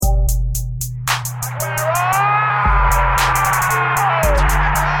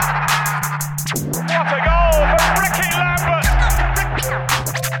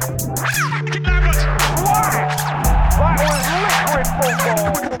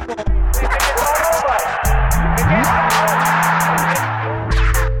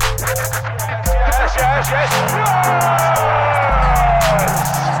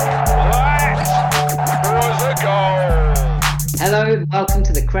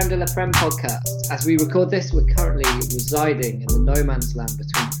Creme de la Prem podcast. As we record this, we're currently residing in the no man's land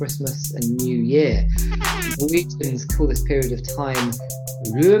between Christmas and New Year. Norwegians call this period of time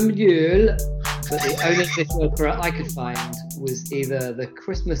Rumjul, but the only English word for it I could find was either the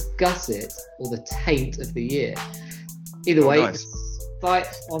Christmas gusset or the taint of the year. Either way, nice.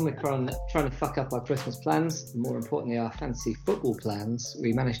 Despite Omicron trying to fuck up our Christmas plans, and more importantly our fantasy football plans,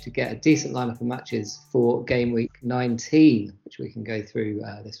 we managed to get a decent lineup of matches for game week 19, which we can go through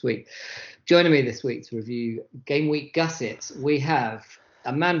this week. Joining me this week to review game week gussets, we have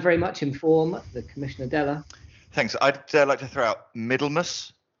a man very much in form, the Commissioner Dellar. Thanks. I'd like to throw out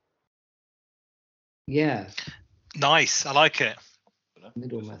Middlemas. Yeah. Nice. I like it.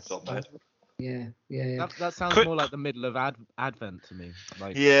 Middlemas. Top of my head. Yeah. That sounds more like the middle of Advent to me.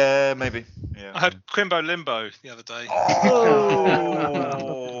 Like, Yeah, maybe. Yeah. I had Quimbo Limbo the other day. Oh,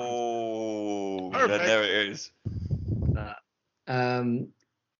 yeah, there it is.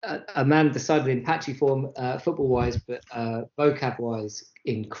 A man decidedly in patchy form, football-wise, but vocab-wise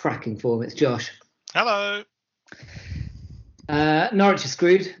in cracking form. It's Josh. Hello. Norwich is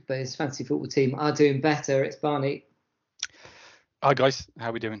screwed, but his fantasy football team are doing better. It's Barney. Hi guys, how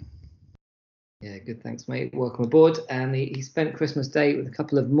are we doing? Yeah, good, thanks, mate. Welcome aboard. And he spent Christmas Day with a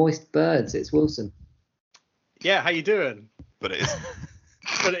couple of moist birds. It's Wilson. yeah, how you doing? But it isn't.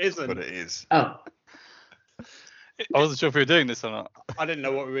 But it isn't. But it is. Oh, I wasn't sure if we were doing this or not. I didn't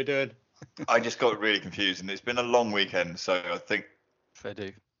know what we were doing. I just got really confused, and it's been a long weekend, so I think Fair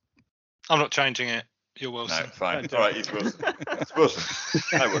do. I'm not changing it. You're no, Wilson. fine. All right, it's Wilson. It's Wilson.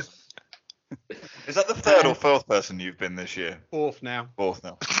 Hi, Wilson. Is that the third or fourth person you've been this year? Fourth now. Fourth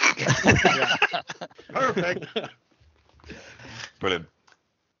now. Perfect. Brilliant.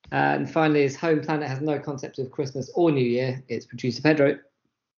 and finally, his home planet has no concept of Christmas or New Year. It's producer Pedro.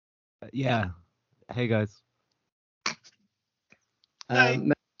 Yeah. Hey guys.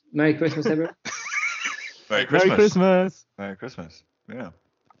 Merry Christmas, everyone. Merry Christmas. Merry Christmas. Merry Christmas. Yeah.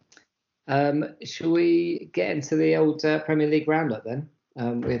 Shall we get into the old Premier League roundup then?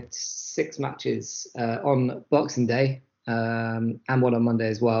 We had 6 matches on Boxing Day and one on Monday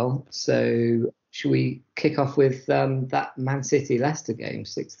as well. So should we kick off with that Man City Leicester game,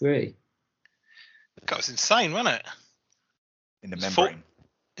 6-3? God, it was insane, wasn't it? In the membrane.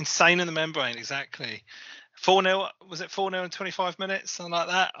 Insane in the membrane, exactly. 4-0, was it 4-0 in 25 minutes, something like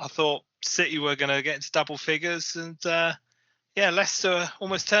that? I thought City were going to get into double figures, and Leicester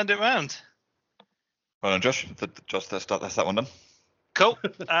almost turned it around. Well done, Josh. Josh, that's that one done. Cool.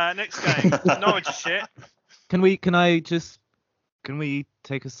 Next game, Norwich is shit. Can we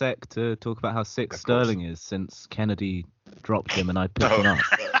take a sec to talk about how sick Of course. Sterling is since Kennedy dropped him and I picked him up?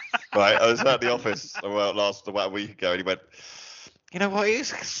 Right, I was at the office about a week ago, and he went, you know what,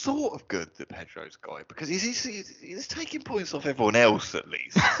 it's sort of good that Pedro's guy, because he's taking points off everyone else at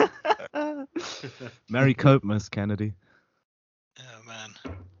least. Merry Copemas, Kennedy. Oh, man.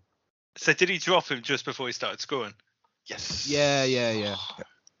 So did he drop him just before he started scoring? Yes. Yeah.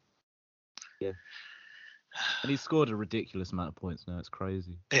 And he's scored a ridiculous amount of points now. It's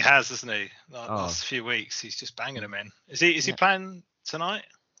crazy. He has, hasn't he? Oh. Last few weeks, he's just banging them in. Is he playing tonight?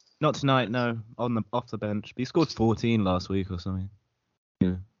 Not tonight, no. Off the bench. But he scored 14 last week or something.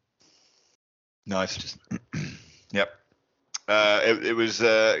 Yeah. Nice. Yep. It was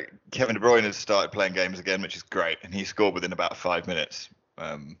Kevin De Bruyne has started playing games again, which is great, and he scored within about 5 minutes.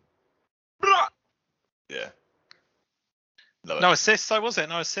 Yeah. Love it. No assists, though, was it?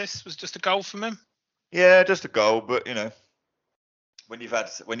 No assists. Was just a goal from him. Yeah, just a goal, but you know, when you've had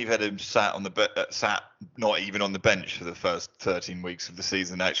him sat not even on the bench for the first 13 weeks of the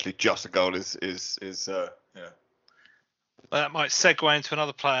season, actually just a goal is yeah. Well, that might segue into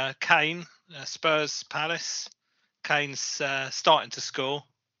another player, Kane, Spurs Palace. Kane's starting to score.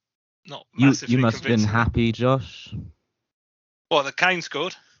 Not massively You must have been convincing. happy, Josh. What, that Kane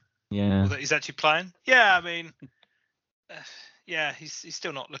scored? Yeah. Or that he's actually playing? Yeah, I mean, he's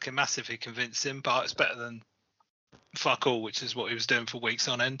still not looking massively convincing, but it's better than fuck all, which is what he was doing for weeks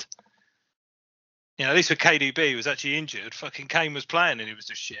on end. You know, at least with KDB, he was actually injured. Fucking Kane was playing and he was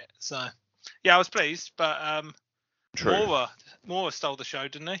just shit. So, yeah, I was pleased, but True. Moura stole the show,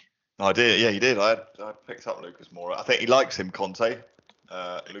 didn't he? I did. Yeah, he did. I picked up Lucas Moura. I think he likes him, Conte.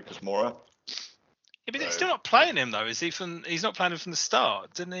 Lucas Moura. Yeah, but he's still not playing him though, is he? He's not playing him from the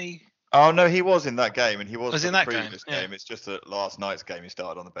start, didn't he? Oh no, he was in that game, and he was in in the that game, previous yeah. game. It's just that last night's game he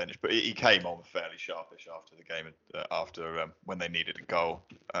started on the bench, but he came on fairly sharpish after the game, after when they needed a goal.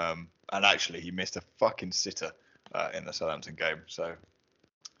 And actually, he missed a fucking sitter in the Southampton game. So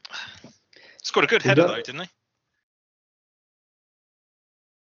Scored a good header though, didn't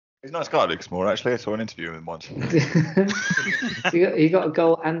he? He's a nice guy, Lucas Moore. Actually, I saw an interview with him once. he got a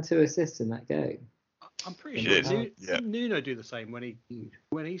goal and 2 assists in that game. I'm pretty He sure did, yeah. didn't Nuno do the same when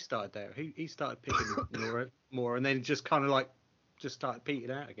he started there. He started picking more and then just kind of just started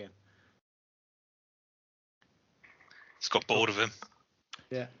petered out again. It's got bored of him.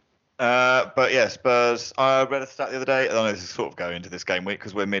 Yeah. But yeah, Spurs. I read a stat the other day. I know this is sort of going into this game week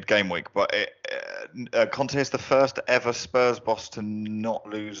because we're mid-game week, but Conte is the first ever Spurs boss to not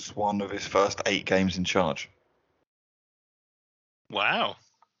lose one of his first 8 games in charge. Wow.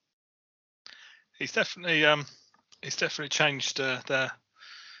 He's definitely changed their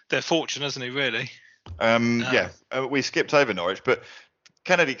fortune, hasn't he? Really. We skipped over Norwich, but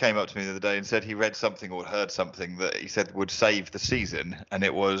Kennedy came up to me the other day and said he read something or heard something that he said would save the season, and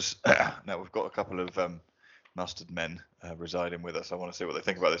it was now we've got a couple of mustard men residing with us. I want to see what they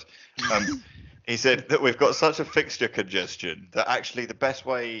think about this. He said that we've got such a fixture congestion that actually the best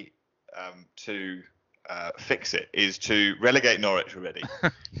way to fix it is to relegate Norwich already.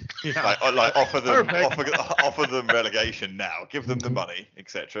 Like offer them relegation now. Give them the money,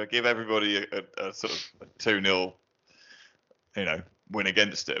 etc. Give everybody a sort of a 2-0, win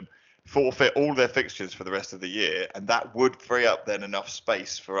against them. Forfeit all their fixtures for the rest of the year, and that would free up then enough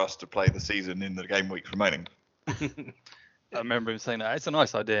space for us to play the season in the game weeks remaining. I remember him saying that. It's a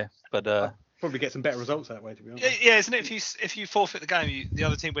nice idea, but probably get some better results that way, to be honest. Yeah, isn't it? If you forfeit the game, the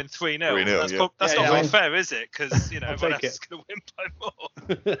other team win 3-0. 3-0, That's not very fair, is it? Because everyone else is going to win by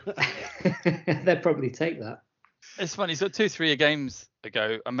more. They'd probably take that. it's funny. So 2-3 games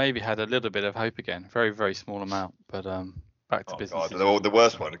ago, I maybe had a little bit of hope again. Very, very small amount, but back to business. God, the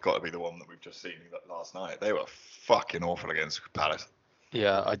worst one had got to be the one that we've just seen last night. They were fucking awful against Palace.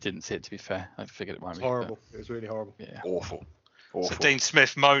 Yeah, I didn't see it, to be fair. I figured it might be. Horrible. It was really horrible. Yeah. Awful. So Dean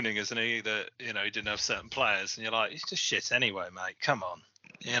Smith moaning, isn't he, that he didn't have certain players, and you're like, it's just shit anyway, mate. Come on,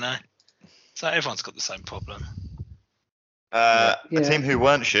 So everyone's got the same problem. A team who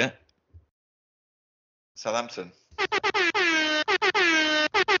weren't shit. Southampton.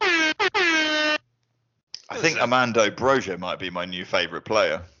 I think Armando Broja might be my new favourite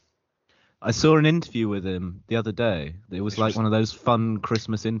player. I saw an interview with him the other day. It was like one of those fun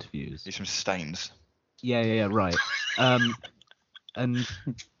Christmas interviews. He's from Staines. Yeah, right. And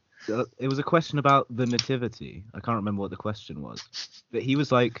it was a question about the nativity. I can't remember what the question was. But he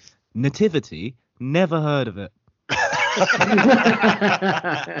was like, nativity? Never heard of it.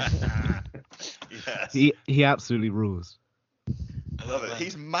 Yes. He absolutely rules. I love it.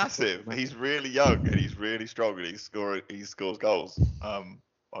 He's massive. He's really young and he's really strong and he scores goals. And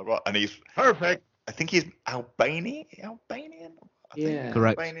he's Perfect. I think he's Albanian.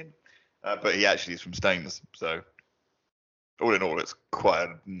 Correct. Albanian. But he actually is from Staines. So all in all, it's quite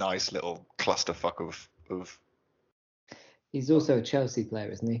a nice little clusterfuck of. He's also a Chelsea player,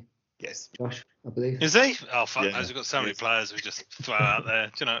 isn't he? Yes. Josh, I believe. Is he? Oh, fuck Yeah. knows. We've got so many players we just throw out there.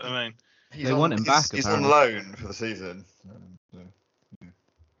 Do you know what I mean? They want him back, He's on apparently. loan for the season.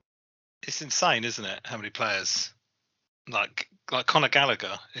 It's insane, isn't it? How many players? Like Conor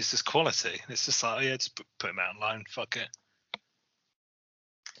Gallagher is just quality. It's just like, just put him out on loan. Fuck it.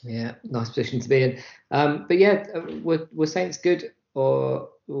 Yeah, nice position to be in. But yeah, were Saints good, or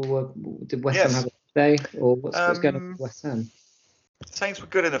did West Ham have a day, or what's going on with West Ham? Saints were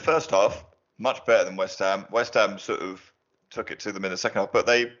good in the first half, much better than West Ham. West Ham sort of took it to them in the second half, but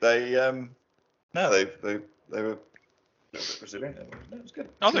they were resilient. It was good.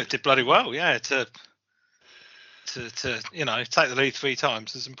 I think it did bloody well. Yeah, to take the lead 3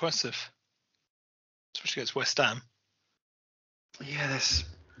 times is impressive, especially against West Ham. Yeah, there's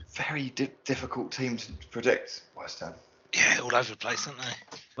very difficult team to predict, West Ham. Yeah, all over the place, aren't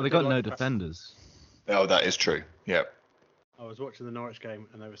they? Well, they got no defenders. Oh, that is true. Yeah. I was watching the Norwich game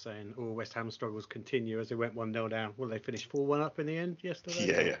and they were saying, West Ham struggles continue as they went 1-0 down. Well, they finished 4-1 up in the end yesterday.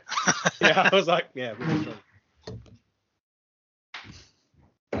 Yeah. Yeah, I was like, yeah, really strong.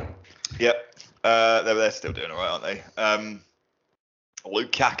 Yep. They're still doing all right, aren't they?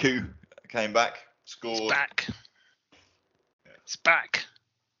 Lukaku came back, scored. It's back. Yeah. It's back.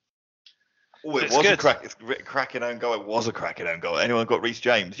 Oh, it was a cracking own goal. It was a cracking own goal. Anyone got Reece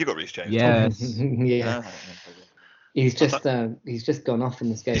James? You got Reece James? Yes. Yeah. He's just gone off in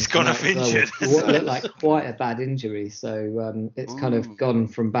this game. He's gone off injured. What looked like quite a bad injury, so it's kind of gone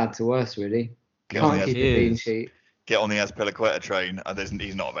from bad to worse, really. Can't keep a clean sheet. Get on the Azpilicueta train.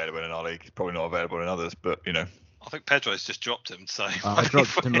 He's not available in our league. He's probably not available in others, but I think Pedro's just dropped him. So I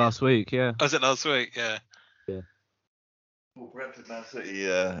dropped him last week. Yeah. Was it last week? Yeah. Yeah. Well, Brentford Man City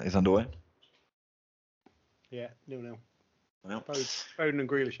is underway. Yeah, 0-0. Well. Foden and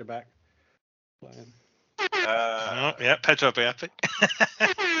Grealish are back. Playing. Yeah, Pedro will be happy.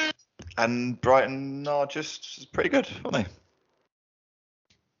 And Brighton are just pretty good, aren't they?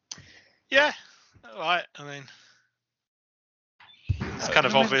 Yeah, all right. I mean, it's kind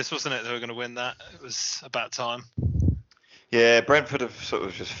of obvious, wasn't it? They were going to win that. It was about time. Yeah, Brentford have sort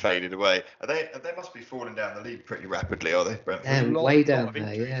of just faded away. They must be falling down the league pretty rapidly, are they, Brentford? Yeah, way down there,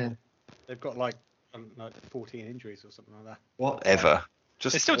 injuries. yeah. They've got like 14 injuries or something like that. Whatever.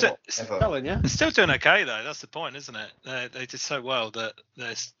 They're still, Telling you. they're still doing okay, though. That's the point, isn't it? They did so well that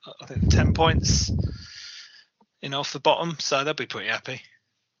there's, I think, 10 points off the bottom, so they'll be pretty happy.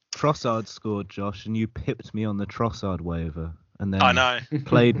 Trossard scored, Josh, and you pipped me on the Trossard waiver, and then I know.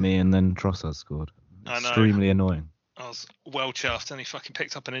 played me, and then Trossard scored. I know. Extremely annoying. I was well chuffed, and he fucking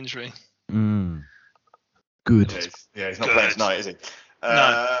picked up an injury. Good. Yeah, he's not playing tonight, is he?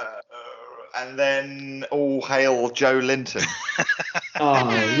 No. And then all hail Joe Linton. Oh,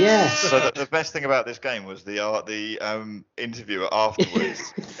 yes. So the best thing about this game was the interviewer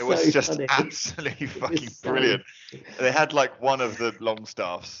afterwards. It was So just funny. absolutely fucking so brilliant. They had like one of the long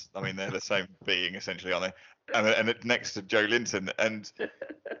staffs. I mean, they're the same being essentially, aren't they? And it next to Joe Linton. And the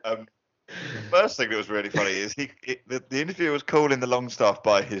first thing that was really funny is the interviewer was calling the long staff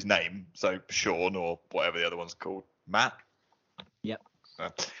by his name, so Sean or whatever the other one's called, Matt. Yep.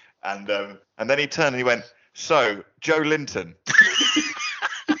 And then he turned and he went, "So, Joe Linton."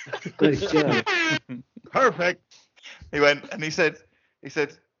 Nice job. Perfect. He went and he said,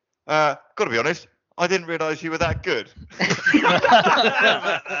 "Gotta be honest, I didn't realise you were that good."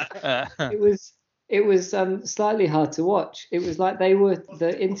 It was slightly hard to watch. It was like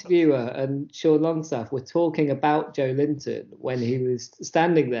the interviewer and Sean Longstaff were talking about Joe Linton when he was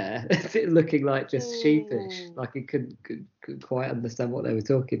standing there, looking like just sheepish, like he couldn't quite understand what they were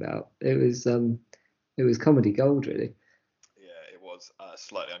talking about. It was comedy gold, really. Yeah, it was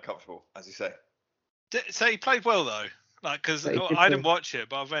slightly uncomfortable, as you say. So he played well, though. Like, because I didn't watch it,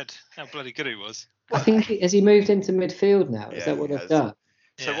 but I read how bloody good he was. I think has he moved into midfield now? Is Yeah, that what he they've has. done?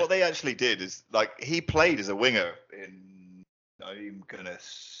 So Yeah. what they actually did is, like, he played as a winger in, I'm gonna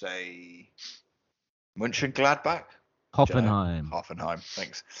say, Mönchengladbach. Hoffenheim. Hoffenheim,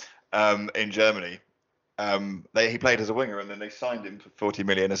 thanks. In Germany, he played as a winger, and then they signed him for 40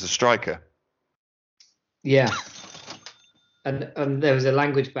 million as a striker. Yeah. And there was a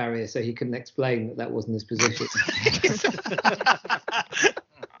language barrier, so he couldn't explain that wasn't his position.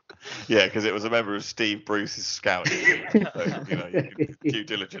 Yeah, because it was a member of Steve Bruce's scouting. So, due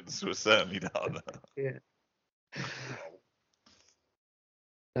diligence was certainly done. Yeah.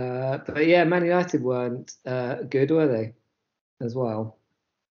 But yeah, Man United weren't good, were they? As well.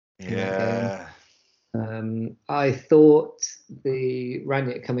 Yeah. I thought the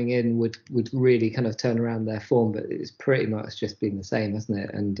Ranić coming in would really kind of turn around their form, but it's pretty much just been the same, hasn't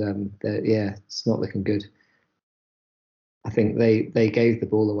it? And it's not looking good. I think they gave the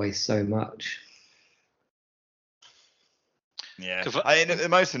ball away so much. Yeah. The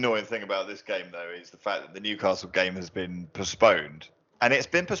most annoying thing about this game, though, is the fact that the Newcastle game has been postponed. And it's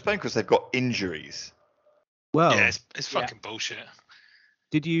been postponed because they've got injuries. Well, Yeah, it's fucking bullshit.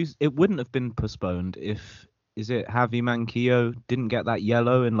 It wouldn't have been postponed if, Javi Manquillo didn't get that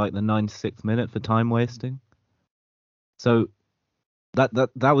yellow in like the 96th minute for time wasting. So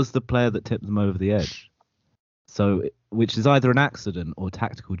that was the player that tipped them over the edge. So, which is either an accident or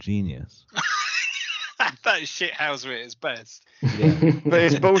tactical genius. That is shithousery at its best. Yeah. But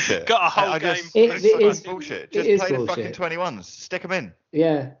it's bullshit. Got a whole game. It's bullshit. it Just is play the bullshit. fucking 21s. Stick them in.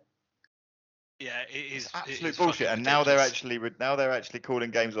 Yeah. Yeah, it is Absolute bullshit. And now they're actually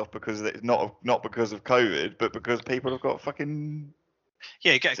calling games off because it's not because of COVID, but because people have got fucking.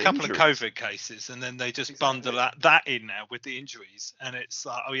 Yeah, you get a couple injuries. of COVID cases, and then they just bundle that in now with the injuries, and it's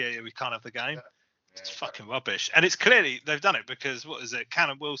like, oh yeah, we can't have the game. It's fucking rubbish. And it's clearly they've done it because what is it?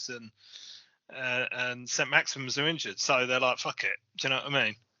 Callum Wilson and St Maxims are injured, so they're like, fuck it. Do you know what I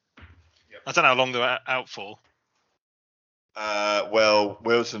mean? Yep. I don't know how long they're out for. Well,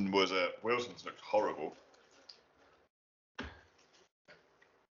 Wilson's looked horrible.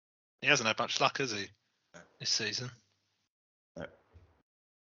 He hasn't had much luck, has he, this season? No.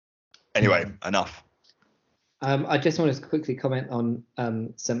 Anyway, enough. I just wanted to quickly comment on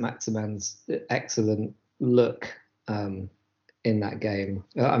St Maximan's excellent look in that game.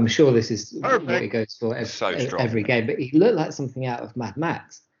 I'm sure this is Perfect. what he goes for every game, but he looked like something out of Mad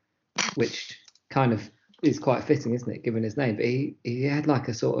Max, which kind of is quite fitting, isn't it, given his name? But he had like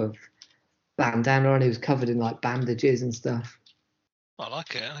a sort of bandana on. He was covered in like bandages and stuff. I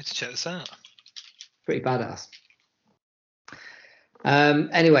like it. I need to check this out. Pretty badass.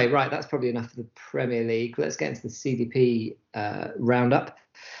 Anyway, right, that's probably enough for the Premier League. Let's get into the CDP roundup.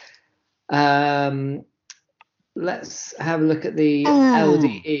 let's have a look at the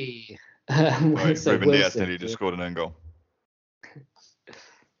LDE. Right, So Ruben Diaz Wilson. nearly just scored an own goal.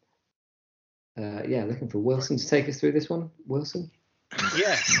 Yeah, looking for Wilson to take us through this one. Wilson?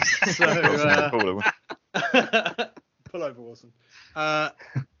 Yeah. Wilson, Pull over, Wilson.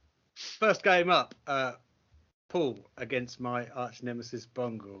 First game up, Paul against my arch nemesis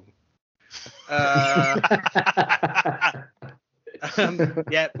Bungle.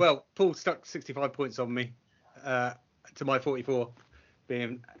 Yeah, well, Paul stuck 65 points on me to my 44,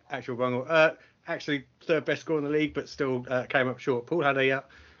 being actual Bungle. Actually, third best score in the league, but still came up short. Paul had I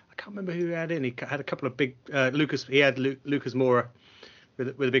can't remember who he had in. He had a couple of big Lucas. He had Lucas Moura with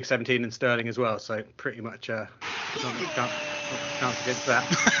a big 17 and Sterling as well. So pretty much not much chance against that.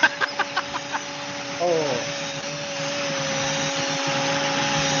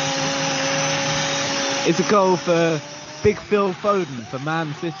 It's a goal for Big Phil Foden for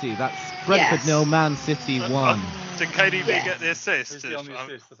Man City. That's Brentford Yes. 0, Man City 1. Did KDB Yes. get the assist? Who's on the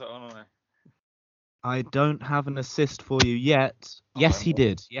assist? That's what I want to know. I don't have an assist for you yet. Yes, he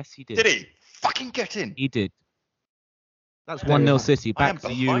did. Yes, he did. Did he? Fucking get in. He did. That's There 1-0 we City. I am Back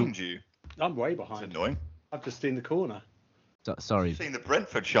to you. behind you. I'm way It's behind. annoying. I've just seen the corner. Sorry. I've seen the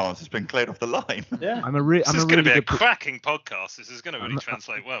Brentford chance has been cleared off the line. Yeah. I'm a This is going really to be a good. cracking podcast. This is going to really I'm-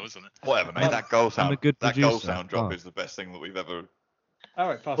 translate well, isn't it? Whatever, mate. That goal sound. a good That goal producer. sound drop Oh. is the best thing that we've ever. All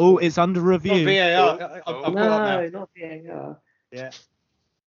right. Fast Oh, forward. it's under review. Oh, VAR. I've Oh. got No, up now. not VAR. Yeah.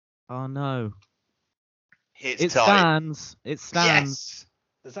 Oh no. It's It tight. stands. It stands. Yes.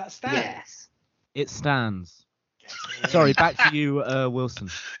 Does that stand? Yes. It stands. Sorry, back to you, Wilson.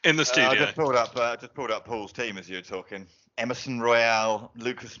 In the I studio. just pulled up Paul's team as you were talking. Emerson Royale,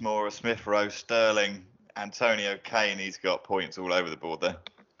 Lucas Moura, Smith Rowe, Sterling, Antonio Kane. He's got points all over the board there.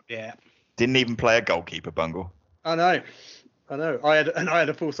 Yeah. Didn't even play a goalkeeper, Bungle. I know. I had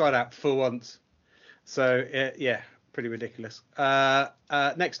a full side out for once. So yeah, pretty ridiculous.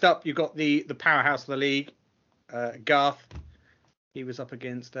 Next up, you've got the powerhouse of the league, Garth. He was up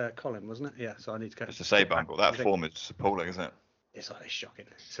against Colin, wasn't it? Yeah. So I need to go. Just to say, Bungle, that form is appalling, isn't it? It's shocking.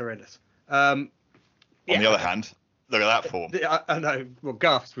 It's horrendous. On the other hand, look at that form. I know. Well,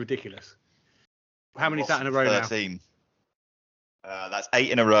 Garth's ridiculous. How many's that in a row now? 13. That's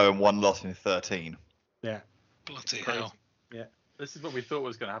 8 in a row and 1 loss in 13. Yeah. Bloody Crazy. hell. This is what we thought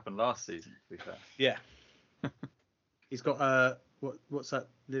was going to happen last season, to be fair. Yeah. He's got what's that?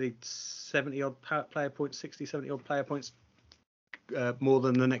 Nearly 70 odd player points, 60, 70 odd player points more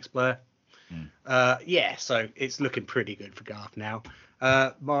than the next player. Yeah, so it's looking pretty good for Garth now.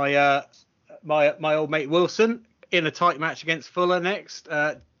 My old mate Wilson in a tight match against Fuller next,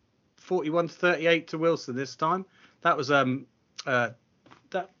 41-38 to Wilson this time. That was that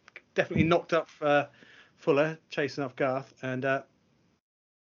definitely knocked up Fuller chasing off Garth, and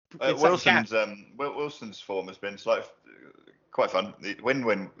it's that gap. Wilson's form has been quite fun.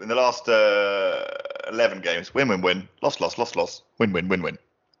 Win-win in the last 11 games. Win-win-win. Loss. Win-win-win-win.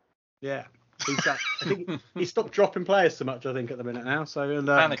 Yeah, I think he stopped dropping players so much. I think at the minute now. So and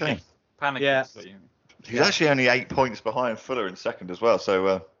Panicking. Yeah. is what you mean. He's actually only 8 points behind Fuller in second as well.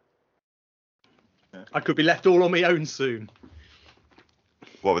 So I could be left all on my own soon.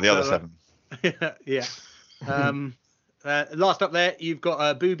 what were the other So, 7? Yeah. Last up there, you've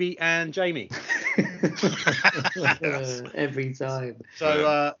got Booby and Jamie. Every time.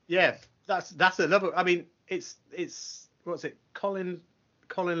 So yeah, that's another. I mean, it's what's it? Colin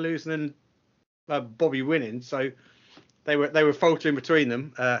losing and Bobby winning. So they were faltering between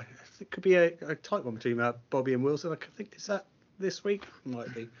them. It could be a tight one between Bobby and Wilson. I think is that this week?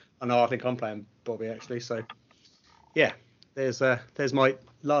 Might be. I think I'm playing Bobby actually. So yeah, there's my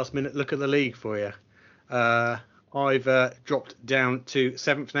last minute look at the league for you. I've dropped down to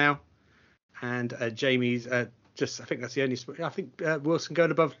 7th now, and Jamie's just. I think that's the only. I think Wilson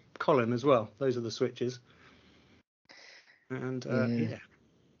going above Colin as well. Those are the switches. And yeah.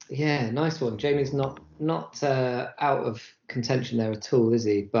 Yeah, nice one. Jamie's not out of contention there at all, is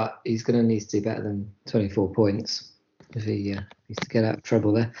he? But he's going to need to do better than 24 points if he needs to get out of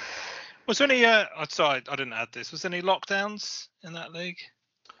trouble there. Was there any? Sorry, I didn't add this. Was there any lockdowns in that league?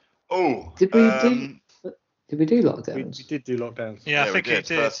 Oh, Did we do lockdowns? We did do lockdowns. Yeah, I we think it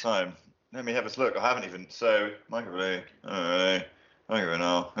did. first time. Let me have a look. I haven't even. So Michael Lee. No,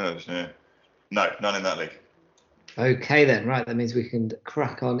 none in that league. Okay then, right. That means we can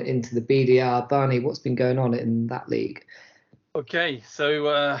crack on into the BDR. Barney, what's been going on in that league? Okay, so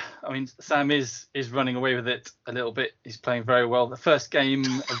I mean, Sam is running away with it a little bit. He's playing very well. The first game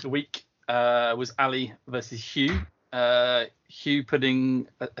of the week was Ali versus Hugh. Hugh putting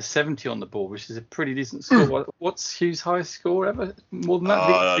a 70 on the board, which is a pretty decent score. What's Hugh's highest score ever? More than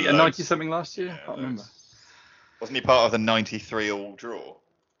that? A 90 something last year? I can't remember. Wasn't he part of the 93-all draw?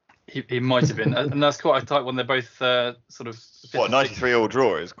 He might have been, and that's quite a tight one. They're both sort of. 93-all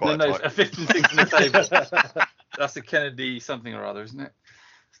draw is quite tight. A 5th and 6th in the table. That's a Kennedy something or other, isn't it?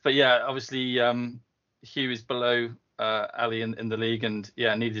 But yeah, obviously Hugh is below Ali in the league, and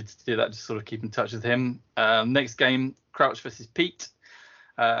yeah, needed to do that to sort of keep in touch with him. Next game, Crouch versus Pete.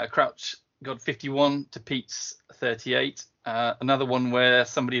 Crouch got 51 to Pete's 38. Another one where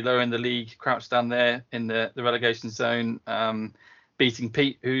somebody lower in the league, Crouch down there in the relegation zone, beating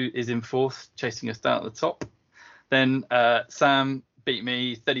Pete, who is in 4th, chasing us down at the top. Then Sam beat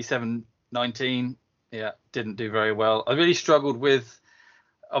me 37-19. Yeah, didn't do very well. I really struggled with,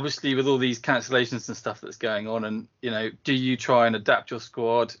 obviously, with all these cancellations and stuff that's going on. And, do you try and adapt your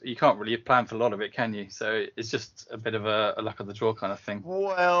squad? You can't really plan for a lot of it, can you? So it's just a bit of a luck of the draw kind of thing.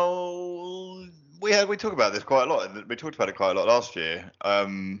 Well, we talk about this quite a lot. We talked about it quite a lot last year. I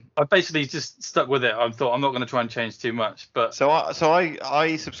basically just stuck with it. I thought I'm not going to try and change too much. But so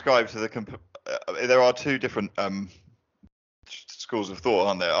I subscribe to the. There are two different schools of thought,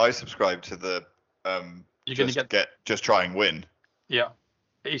 aren't there? I subscribe to the you're going to just try and win. Yeah,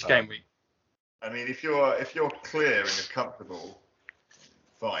 each game week. I mean, if you're clear and you're comfortable,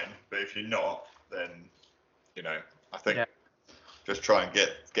 fine. But if you're not, then I think just try and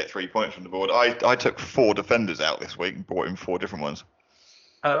get 3 points from the board. I took 4 defenders out this week and brought in 4 different ones.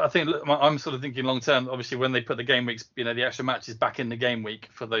 I think I'm sort of thinking long term. Obviously, when they put the game weeks, the extra matches back in the game week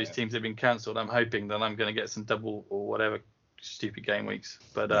for those teams that have been cancelled, I'm hoping that I'm going to get some double or whatever stupid game weeks.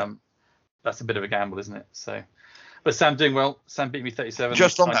 But that's a bit of a gamble, isn't it? So, but Sam doing well. Sam beat me 37.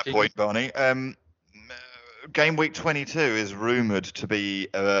 Just on that point, Barney, game week 22 is rumoured to be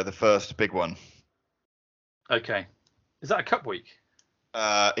the first big one. Okay, is that a cup week?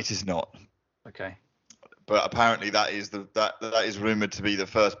 It is not. Okay. But apparently that is rumoured to be the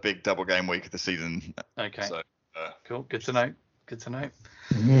first big double game week of the season. Okay. So, cool. Good to know.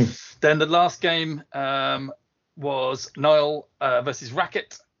 Mm-hmm. Then the last game was Niall versus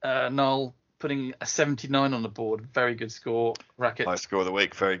Racket. Niall putting a 79 on the board. Very good score. Racket. High score of the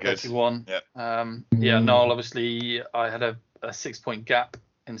week. Very good. 31. Yeah. Niall, obviously, I had a 6-point gap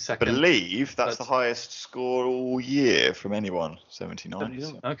in second. I believe that's the highest score all year from anyone.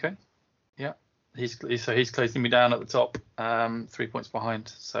 79. Okay. Yeah. He's closing me down at the top, 3 points behind.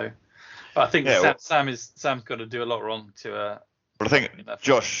 So I think Sam's got to do a lot wrong to. But I think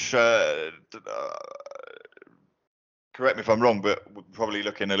Josh, correct me if I'm wrong, but we're probably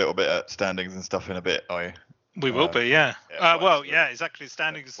looking a little bit at standings and stuff in a bit. We will be, yeah. Exactly.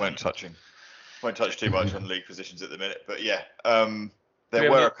 Standings. Won't touch too much on league positions at the minute, but yeah. There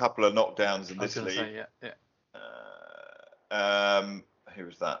were a couple of knockdowns in this league. Who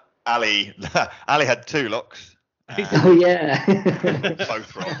was that? Ali had 2 locks. Oh yeah.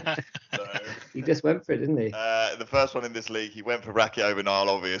 Both wrong. So, he just went for it, didn't he? The first one in this league, he went for Racket over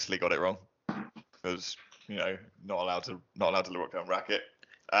Niall. Obviously, got it wrong because not allowed to lock down Racket.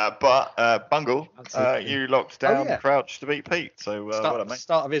 But Bungle, you locked down Crouch to beat Pete. So well done, mate.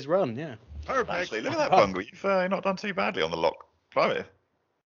 Start of his run, yeah. Actually, look at that, Bungle. You've not done too badly on the lock. Blimey.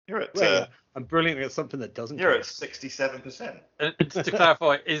 You're at. I'm brilliant at something that doesn't. You're at 67%. To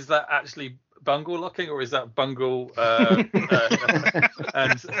clarify, is that actually Bungle locking, or is that Bungle? And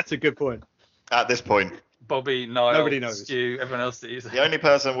that's a good point. At this point, Bobby, Niall, nobody knows. Stu, everyone else that is. The only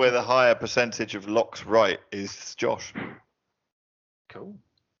person with a higher percentage of locks right is Josh. Cool.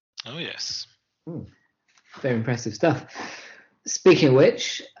 Oh yes. Very impressive stuff. Speaking of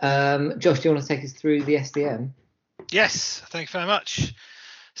which, Josh, do you want to take us through the SDM? Yes, thank you very much.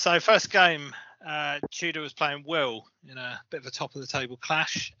 So first game, Tudor was playing Will in a bit of a top of the table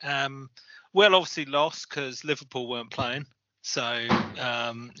clash. Will obviously lost because Liverpool weren't playing. So,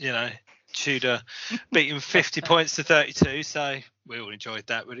 Tudor beat him 50 points to 32. So we all enjoyed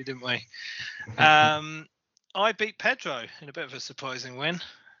that, really, didn't we? I beat Pedro in a bit of a surprising win.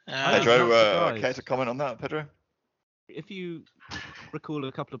 Pedro, care to comment on that, Pedro? If you recall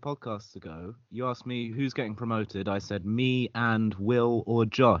a couple of podcasts ago, you asked me who's getting promoted. I said me and Will or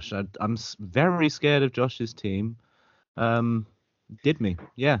Josh. I'm very scared of Josh's team. Did me,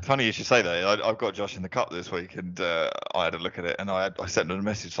 yeah. Funny you should say that. I've got Josh in the cup this week, and I had a look at it, and I sent him a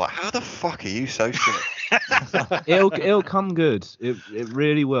message like, "How the fuck are you so shit?" It'll come good. It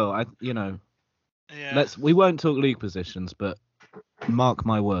really will. Yeah. We won't talk league positions, but mark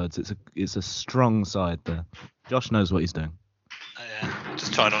my words, it's a strong side there. Josh knows what he's doing. Yeah,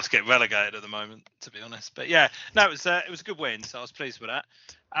 just trying not to get relegated at the moment, to be honest. But yeah, no, it was a good win, so I was pleased with that.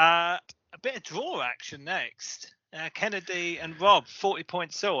 A bit of draw action next. Kennedy and Rob, 40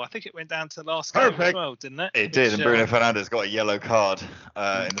 points all. I think it went down to last game as Perfect. well, didn't it? It did, Which, and Bruno Fernandes got a yellow card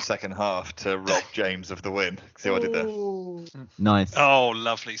in the second half to rob James of the win. See what I did there? Nice. Oh,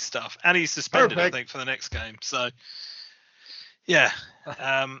 lovely stuff. And he's suspended, Perfect. I think, for the next game. So, yeah,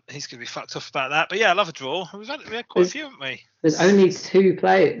 he's going to be fucked off about that. But yeah, I love a draw. We had quite a few, haven't we? There's only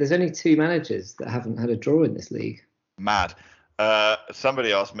two managers that haven't had a draw in this league. Mad.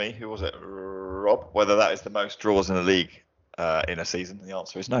 Somebody asked me, who was it, Rob, whether that is the most draws in the league in a season. The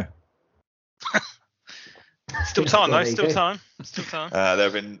answer is no. Still time, Well, though. there you Still go. time. Still time. There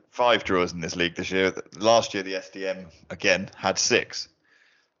have been 5 draws in this league this year. Last year, the SDM, again, had 6.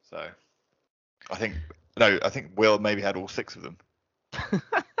 So, I think Will maybe had all 6 of them.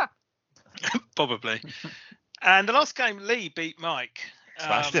 Probably. And the last game, Lee beat Mike.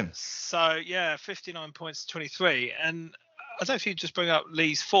 Smashed him. So, yeah, 59 points to 23. And I don't know if you just bring up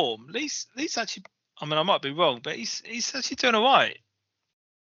Lee's form. Lee's actually, I mean, I might be wrong, but he's actually doing all right.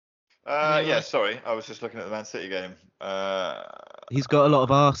 Yeah, sorry. I was just looking at the Man City game. He's got a lot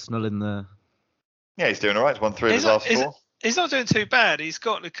of Arsenal in there. Yeah, he's doing all right. He's won 3 of his last 4. He's not doing too bad. He's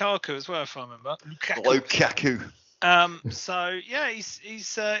got Lukaku as well, if I remember. Lukaku. So yeah,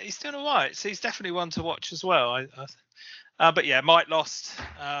 he's doing all right. So he's definitely one to watch as well. But yeah, Mike lost.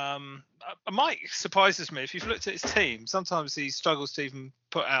 Mike surprises me. If you've looked at his team, sometimes he struggles to even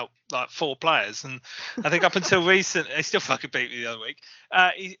put out like 4 players, and I think up until recent, he still fucking beat me the other week.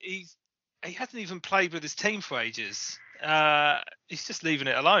 He hasn't even played with his team for ages. He's just leaving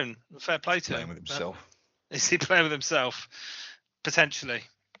it alone. Fair play to him. Playing with himself. Is he playing with himself? Potentially.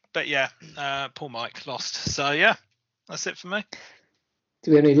 But yeah, poor Mike lost. So yeah, that's it for me.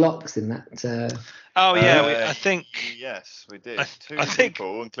 Do we have any locks in that? Oh yeah, I think. Yes, we did. I 2 think-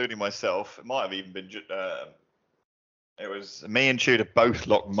 people, including myself. It might have even been. It was me and Tudor both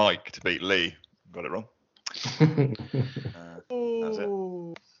locked Mike to beat Lee. Got it wrong. That's it.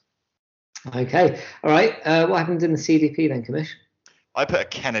 Okay. All right. What happened in the CDP then, Commish? I put a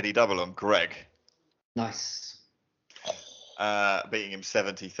Kennedy double on Greg, Nice. beating him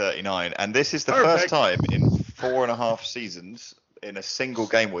 70-39, and this is the Perfect. first time in 4.5 seasons in a single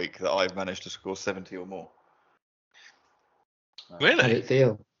game week that I've managed to score 70 or more. How did Really? it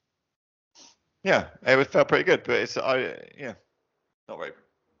feel? Yeah, felt pretty good, but it's not very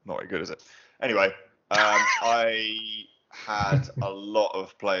good, is it? Anyway, I had a lot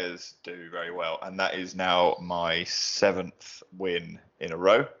of players do very well, and that is now my 7th win in a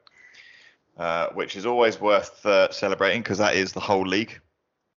row, which is always worth celebrating because that is the whole league.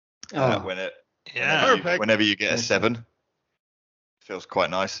 Oh, Yeah. Whenever you get a 7, it feels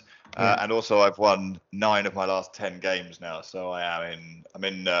quite nice. And also, I've won 9 of my last 10 games now, so I'm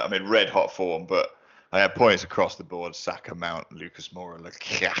in red hot form. But I had points across the board: Saka, Mount, Lucas Moura,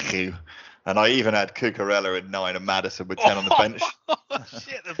 Lukaku, and I even had Cucurella in 9 and Maddison with 10 on the bench.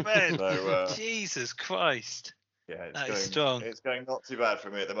 Shit the bed. So, Jesus Christ. yeah, That is strong. It's going not too bad for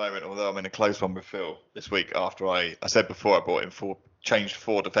me at the moment, although I'm in a close one with Phil this week after I said before I bought him changed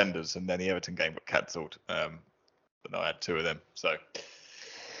 4 defenders, and then the Everton game got cancelled. But no, I had 2 of them. So,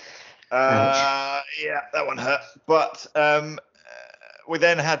 yeah, that one hurt. But we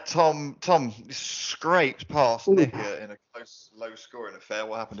then had Tom scraped past Ooh. Nick in a close, low-scoring affair.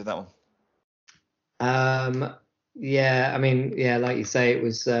 What happened in that one? Yeah, I mean, yeah, like you say, it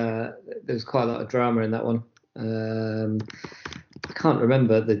was there was quite a lot of drama in that one. I can't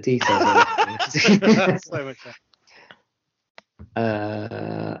remember the details of it. So much.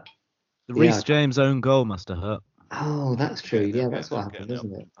 Uh, The Reece Yeah. James own goal must have hurt. oh, that's true. Yeah, that's what happened,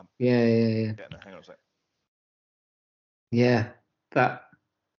 isn't it? Yeah. Hang on a sec. Yeah, that.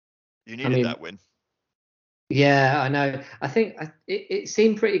 You needed mean- that win. Yeah, I know. I think it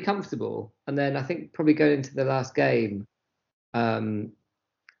seemed pretty comfortable, and then I think probably going into the last game,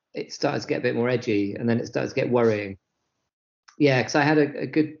 it started to get a bit more edgy, and then it started to get worrying. Yeah, because I had a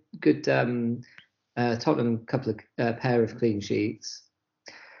good Tottenham couple of pair of clean sheets.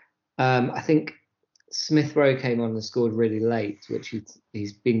 I think Smith Rowe came on and scored really late, which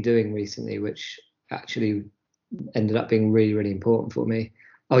he's been doing recently, which actually ended up being really, really important for me.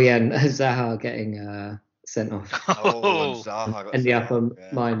 Oh yeah, and Zaha getting sent off. Oh, and Zaha got Ending sent up on off,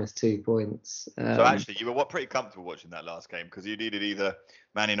 yeah. -2 points. So actually, you were pretty comfortable watching that last game because you needed either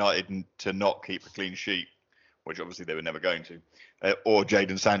Man United to not keep a clean sheet, which obviously they were never going to, or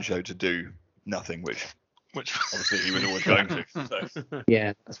Jadon Sancho to do nothing, which obviously he was always going to. So,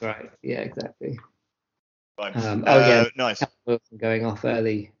 yeah, that's right. Yeah, exactly. fine. Yeah, Nice. Callum Wilson going off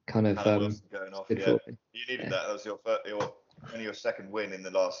early, kind of. Callum Wilson going off. good Yeah, for me. you needed that. That was only your second win in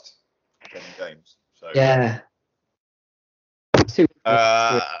the last 10 games. So Yeah.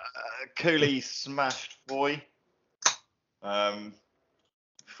 Cooley smashed Foy.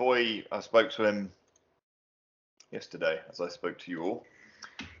 Foy, I spoke to him yesterday, as I spoke to you all,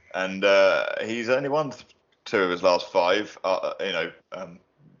 and he's only won 2 of his last 5.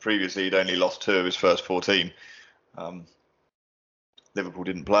 Previously he'd only lost 2 of his first 14. Liverpool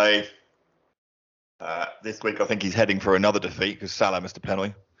didn't play. This week I think he's heading for another defeat because Salah missed a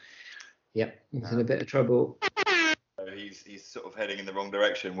penalty. Yep, he's in a bit of trouble. So he's sort of heading in the wrong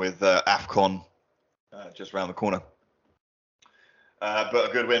direction with AFCON just round the corner. But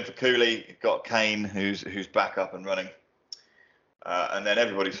a good win for Cooley. Got Kane, who's back up and running. And then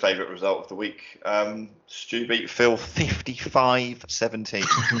everybody's favourite result of the week. Stu beat Phil 55-17.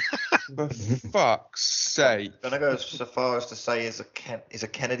 For fuck's sake. Gonna go so far as to say is a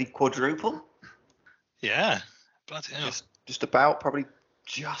Kennedy quadruple? Yeah. Bloody hell. Just about, probably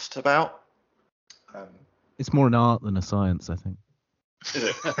just about. It's more an art than a science, I think. Is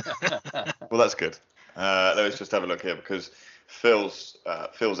it? Well, that's good. Let's just have a look here because Phil's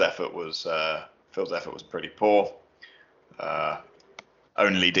effort was pretty poor.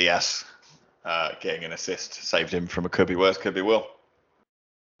 Only Diaz getting an assist saved him from a could be worse, could be will.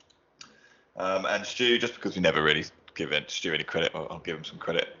 And Stu, just because we never really give Stu any credit, I'll give him some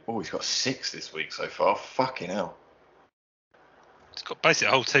credit. Oh, he's got 6 this week so far. Fucking hell. It's got basically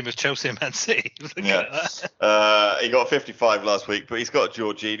a whole team of Chelsea and Man City. Yeah. He got 55 last week, but he's got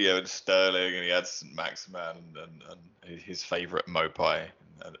Jorginho and Sterling, and he had St. Maximan and his favourite Mopai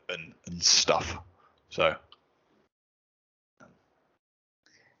and stuff. So,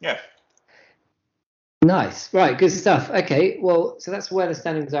 yeah. Nice. Right, good stuff. Okay, well, so that's where the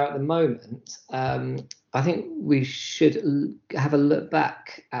standings are at the moment. I think we should have a look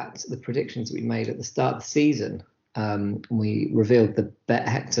back at the predictions that we made at the start of the season. We revealed the Bet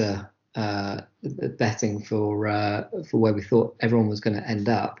Hector betting for where we thought everyone was going to end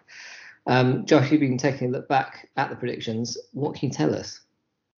up. Josh, you've been taking a look back at the predictions. What can you tell us?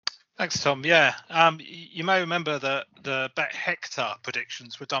 Thanks, Tom. Yeah, you may remember that the Bet Hector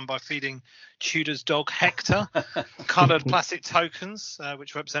predictions were done by feeding Tudor's dog Hector coloured plastic tokens,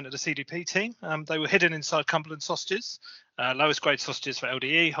 which represented the CDP team. They were hidden inside Cumberland sausages, lowest grade sausages for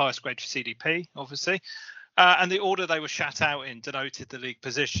LDE, highest grade for CDP, obviously. And the order they were shat out in denoted the league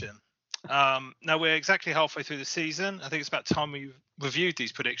position. Now we're exactly halfway through the season. I think it's about time we reviewed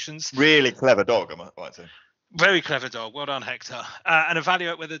these predictions. Really clever dog, I might say. Very clever dog. Well done, Hector. And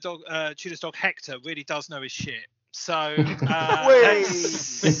evaluate whether Tudor's dog Hector really does know his shit. So,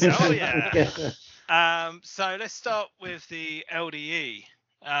 oh yeah. So let's start with the LDE.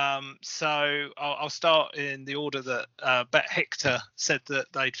 So I'll start in the order that Bet Hector said that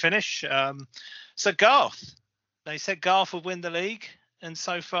they'd finish. So Garth, they said Garth would win the league, and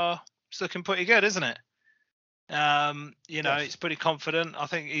so far it's looking pretty good, isn't it? It's pretty confident. I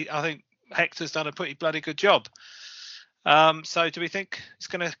think Hector's done a pretty bloody good job. So do we think it's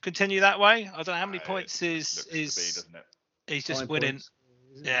going to continue that way? I don't know how many points is doesn't it? He's just 9 winning. points.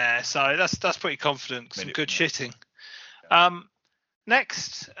 Yeah, so that's pretty confident. Some good shitting.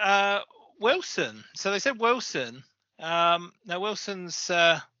 Next, Wilson. So they said Wilson. Now Wilson's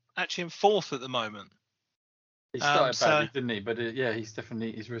actually in 4th at the moment. He started badly, didn't he? But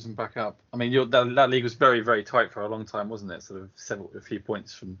he's risen back up. I mean, that league was very, very tight for a long time, wasn't it? Sort of a few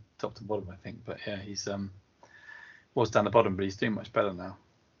points from top to bottom, I think. But yeah, he's was down the bottom, but he's doing much better now.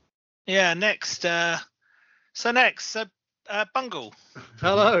 Yeah. Next, Bungle.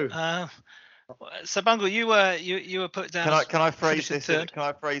 Hello. So Bungle, you were put down. Can I phrase this? Can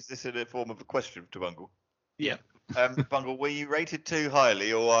I phrase this in a form of a question to Bungle? Yeah. Bungle, were you rated too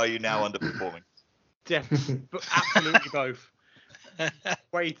highly, or are you now underperforming? Definitely, absolutely both.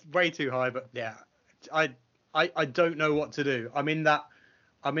 Way too high, but yeah, I don't know what to do. I'm in the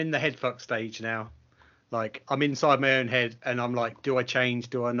headfuck stage now. Like, I'm inside my own head, and I'm like, do I change?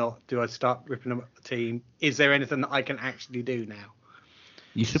 Do I not? Do I start ripping up the team? Is there anything that I can actually do now?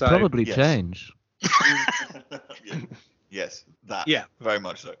 You should probably change. Yes, that. Yeah, very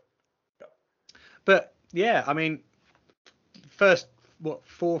much so. Yeah. But yeah, I mean, first 4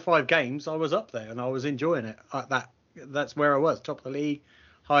 or 5 games, I was up there and I was enjoying it. That's where I was, top of the league,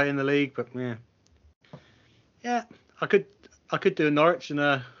 high in the league. But yeah, I could do a Norwich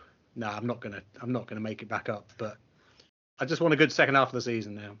and no, I'm not gonna make it back up. But I just want a good second half of the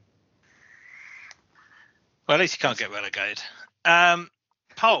season now. Well, at least you can't get relegated.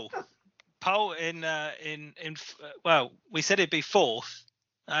 Paul in well, we said he'd be 4th.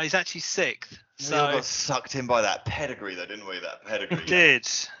 He's actually 6th. So we all got sucked in by that pedigree, though, didn't we? That pedigree. Did.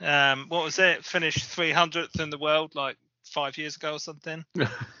 What was it? Finished 300th in the world like 5 years ago or something.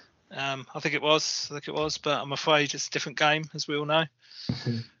 I think it was, but I'm afraid it's a different game, as we all know.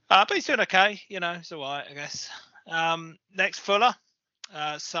 But he's doing okay. He's all right, I guess. Next, Fuller.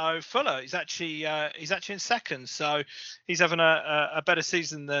 So Fuller is actually in second. So he's having a better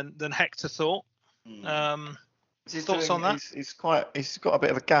season than Hector thought. Thoughts on that? He's got a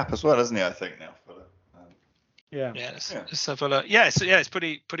bit of a gap as well, hasn't he? I think now. Fuller. Yeah. Let's have a look. It's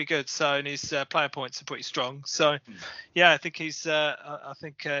pretty good. So and his player points are pretty strong. So I think he's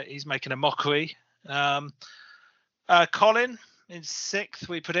making a mockery. Colin in 6th,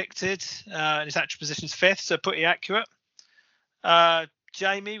 we predicted, and his actual position is 5th, so pretty accurate.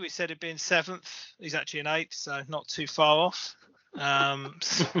 Jamie, we said he'd be in 7th. He's actually in 8th, so not too far off.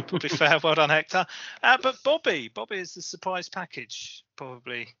 To be fair, well done, Hector. But Bobby is the surprise package,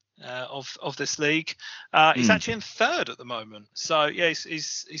 probably, of this league. He's actually in 3rd at the moment. So,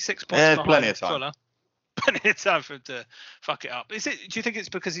 he's 6 points behind plenty of time. Fuller. Plenty of time for him to fuck it up. Do you think it's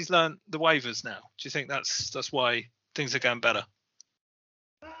because he's learned the waivers now? Do you think that's why things are going better?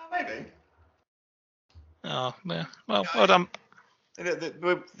 Maybe. Oh, yeah. Well done.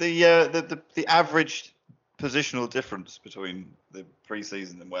 The average positional difference between the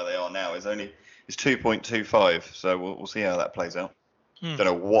pre-season and where they are now is 2.25. So we'll see how that plays out. Don't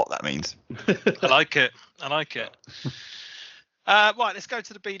know what that means. I like it. Right, let's go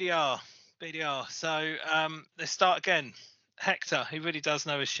to the BDR. So let's start again. Hector, he really does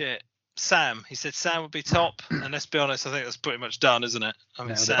know his shit. Sam, he said Sam would be top, and let's be honest, I think that's pretty much done, isn't it? I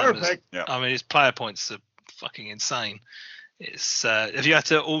mean, his player points are fucking insane. It's have you had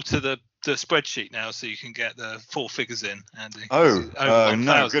to alter the spreadsheet now so you can get the 4 figures in, Andy?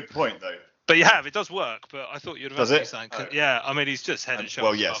 No, good point though. But you have, it does work. But I thought you'd have asked me me something. Yeah, I mean he's just head and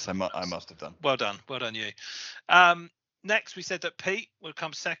shoulders. Well, yes, I must have done. Well done you. Next, we said that Pete would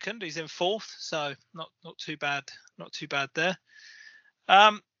come 2nd. He's in 4th, so not too bad. Not too bad there.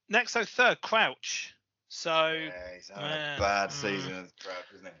 Next, 3rd, Crouch. So he's having a bad season as Crouch,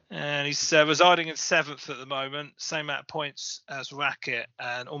 isn't he? And he's residing in 7th at the moment. Same amount of points as Racket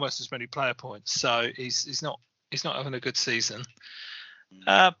and almost as many player points. So he's not having a good season.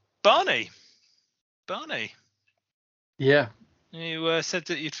 Barney. Yeah. You said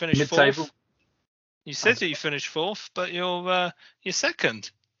that you'd finish mid-table. 4th. You said that you finished 4th, but you're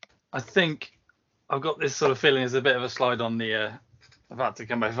 2nd. I think I've got this sort of feeling there's a bit of a slide on the about to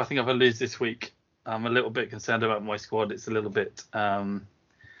come back. I think if I lose this week, I'm a little bit concerned about my squad. It's a little bit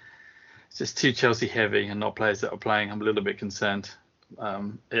it's just too Chelsea heavy and not players that are playing. I'm a little bit concerned.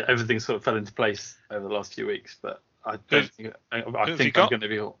 Everything sort of fell into place over the last few weeks, but I think I'm going to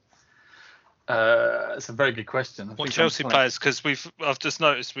be all. It's a very good question. What Chelsea players? Because I've just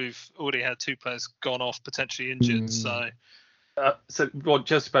noticed we've already had 2 players gone off, potentially injured. So what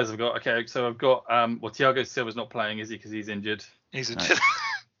Chelsea players I've got? Okay, so I've got Thiago Silva's not playing, is he? Because he's injured. He's injured.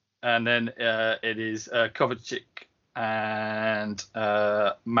 And then it is Kovacic and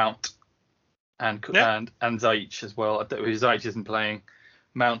Mount and Ziyech as well. Ziyech isn't playing.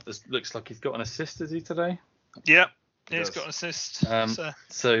 Mount looks like he's got an assist. Is he today? Yep. He's got an assist.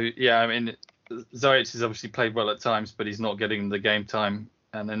 So yeah, I mean, Ziyech has obviously played well at times, but he's not getting the game time.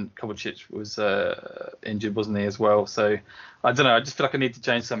 And then Kovacic was injured, wasn't he, as well? So I don't know. I just feel like I need to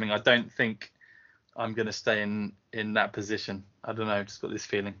change something. I don't think I'm going to stay in that position. I don't know. I've just got this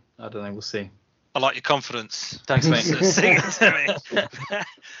feeling. I don't know. We'll see. I like your confidence. Thanks, mate. Sing it to me.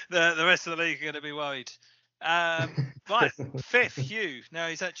 The rest of the league are going to be worried. Right, 5th, Hugh. No,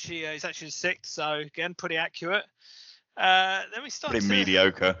 he's actually in 6th. So again, pretty accurate. Then we start. Pretty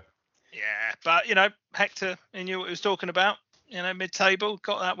mediocre. Yeah, but Hector, he knew what he was talking about. Mid-table,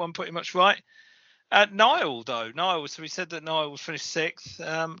 got that one pretty much right. Niall, so we said that Niall would finish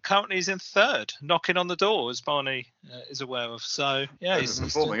 6th. Currently he's in 3rd, knocking on the door, as Barney is aware of. So yeah, he's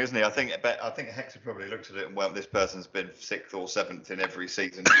performing, isn't he? I think Hector probably looked at it and went, "This person's been 6th or 7th in every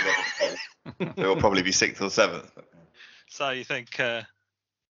season. He'll probably be 6th or 7th." So you think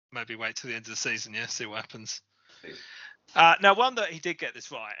maybe wait till the end of the season, see what happens. Please. Now, one that he did get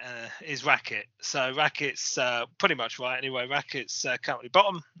this right is Racket. So Racket's pretty much right. Anyway, Racket's currently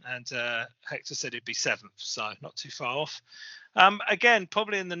bottom, and Hector said it'd be 7th, so not too far off. Again,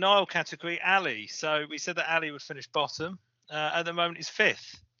 probably in the Nile category, Ali. So we said that Ali would finish bottom. At the moment, he's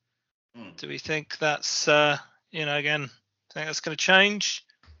 5th. Do we think that's, again, think that's going to change?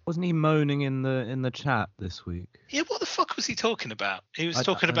 Wasn't he moaning in the chat this week? Yeah, what the fuck was he talking about? He was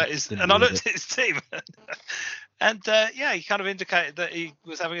talking about and I looked at his team. And he kind of indicated that he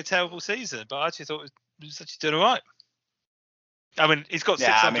was having a terrible season, but I actually thought he was actually doing all right. I mean, he's got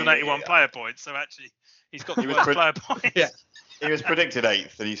 681 player points, so actually he's got the worst player points. Yeah, he was predicted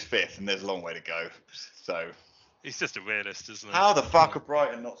 8th, and he's 5th, and there's a long way to go. So he's just a realist, isn't he? How the fuck have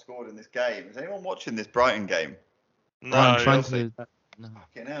Brighton not scored in this game? Is anyone watching this Brighton game? No. I'm trying to. No.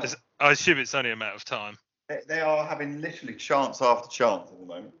 I assume it's only a matter of time. They are having literally chance after chance at the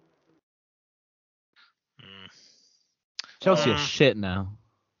moment. Chelsea are shit now.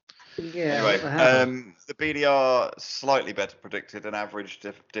 Yeah. Anyway, what the hell? the BDR slightly better predicted, an average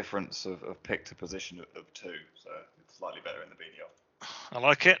difference of pick to position of 2, so it's slightly better in the BDR. I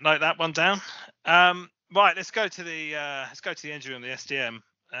like it. Note that one down. Right, let's go to the injury room, the SDM.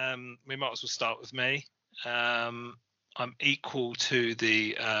 We might as well start with me. I'm equal to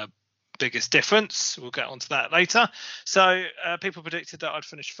the biggest difference. We'll get onto that later. So people predicted that I'd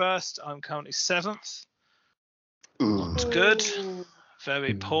finish first. I'm currently 7th. Not good.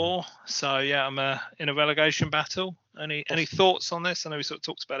 Very poor. So yeah, I'm in a relegation battle. Any thoughts on this? I know we sort of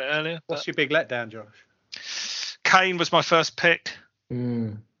talked about it earlier. What's your big letdown, Josh? Kane was my first pick.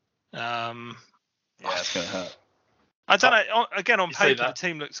 Mm. Yeah, it's going to hurt. I don't know. Again, on You say paper, the that.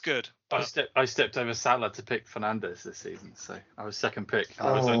 team looks good. But I stepped over Salah to pick Fernandes this season, so I was second pick. I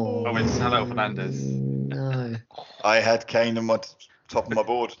Oh. went Salah or Fernandes. No. I had Kane on my top of my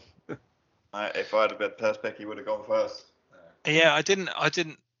board. If I had a first pick, he would have gone first. yeah, I don't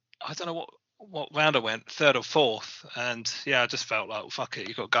know what round I went, 3rd or 4th, and yeah, I just felt like, well, fuck it,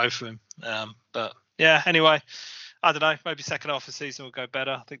 you got to go for him. But yeah, anyway, I don't know. Maybe second half of the season will go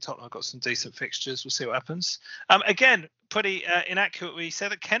better. I think Tottenham have got some decent fixtures. We'll see what happens. Again, pretty inaccurate. We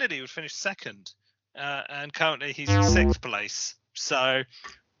said that Kennedy would finish 2nd, and currently he's in 6th place. So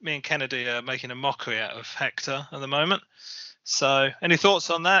me and Kennedy are making a mockery out of Hector at the moment. So any thoughts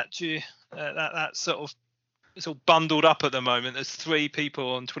on that? Do you, that sort of, it's all bundled up at the moment. There's 3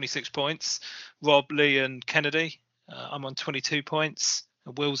 people on 26 points, Rob, Lee and Kennedy. I'm on 22 points,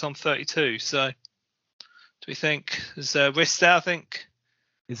 and Will's on 32. So do we think there's a risk there? I think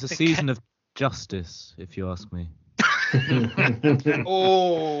It's a season of justice, if you ask me.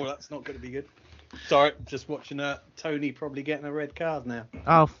 Oh, that's not going to be good. Sorry, just watching Tony probably getting a red card now.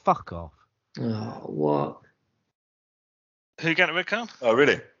 Oh, fuck off. Oh, what? Who getting a red card? Oh,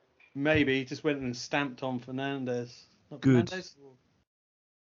 really? Maybe he just went and stamped on Fernandes. Not Good.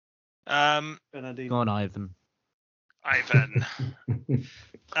 Fernandes? Bernardino. Go on, Ivan. Ivan.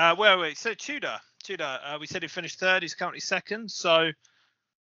 Where are we? So Tudor, we said he finished 3rd. He's currently 2nd. So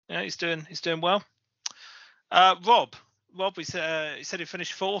yeah, he's doing well. Rob, he said he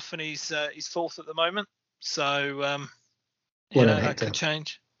finished 4th, and he's 4th at the moment. So Well you know, done, that Hector. could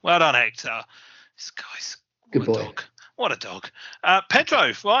change. Well done, Hector. This guy's Good what a boy. dog. What a dog.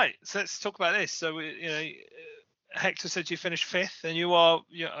 Pedro, right? So let's talk about this. So Hector said you finished 5th, and you are.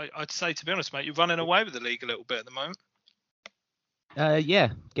 I'd say, to be honest, mate, you're running away with the league a little bit at the moment. Yeah,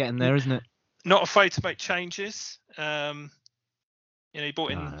 getting there, isn't it? Not afraid to make changes. You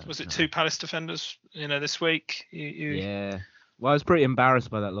bought in, No, was it no. 2 Palace defenders? This week. Yeah. Well, I was pretty embarrassed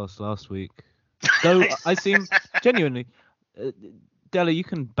by that loss last week. Though I seem genuinely, Dellar, you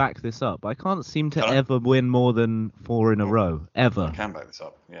can back this up. I can't seem to Hello? ever win more than 4 in a row, I ever. can back this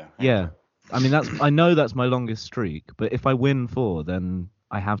up. Yeah. Yeah. I mean, I know that's my longest streak, but if I win 4, then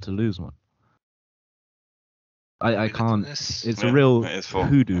I have to lose one. I can't. It's a Yeah, real it is 4.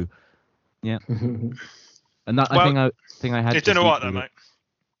 hoodoo. Yeah. And that, Well, I think I had. You're to doing all right, sleep though, with it. mate.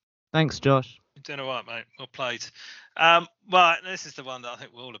 Thanks, Josh. You're doing all right, mate. Well played. Right, this is the one that I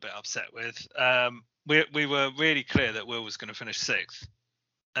think we're all a bit upset with. We were really clear that Will was going to finish 6th,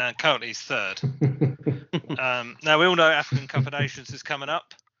 and currently he's 3rd. Now we all know African Cup of Nations is coming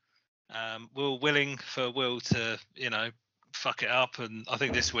up. We're willing for Will to, fuck it up, and I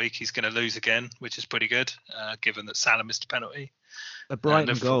think this week he's going to lose again, which is pretty good, given that Salah missed a penalty. A Brighton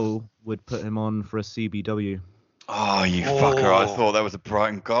Liverpool. goal would put him on for a CBW. Oh, you fucker. I thought that was a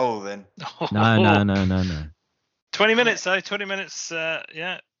Brighton goal then. No. 20 minutes though. 20 minutes.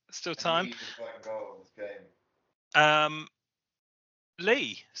 Yeah, still time.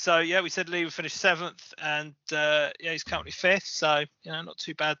 Lee. So yeah, we said Lee would finish 7th, and yeah, he's currently 5th. So not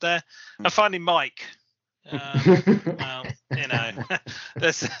too bad there. And finally, Mike. Well,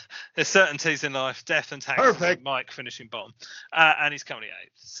 there's certainties in life, death and taxes. Perfect. Mike finishing bottom, and he's currently 8th.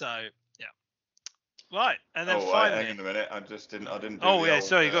 So yeah, right. And then finally, hang on a minute. I didn't. Do Oh, the yeah, old,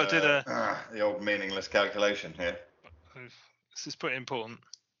 sorry, you got to do the old meaningless calculation here. this is pretty important.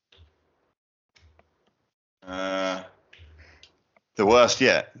 The worst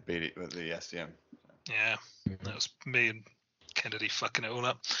yet, beat it with the SDM. Yeah, that was me and Kennedy fucking it all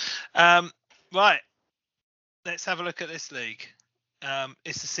up. Right, let's have a look at this league.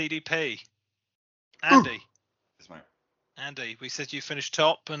 It's the CDP. Andy. Yes, mate. Andy, we said you finished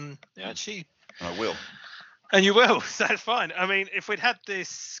top, and actually, I will. and you will. So that's fine. I mean, if we'd had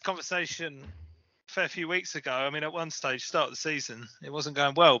this conversation a fair few weeks ago, I mean, at one stage, start of the season, it wasn't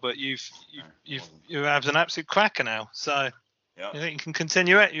going well, but you're having an absolute cracker now. So Yeah. you think you can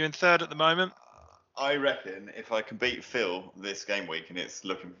continue it? You're in 3rd at the moment. I reckon if I can beat Phil this game week, and it's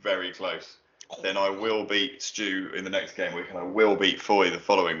looking very close, then I will beat Stu in the next game week, and I will beat Foy the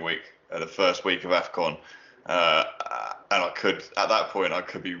following week, the first week of AFCON. And I could, at that point, I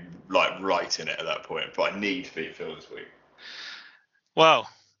could be like right in it at that point. But I need to beat Phil this week. Well,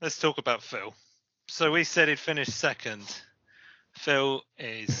 let's talk about Phil. So we said he'd finish second. Phil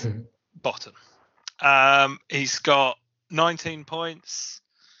is bottom. He's got 19 points.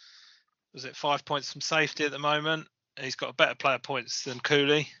 Was it 5 points from safety at the moment? He's got a better player points than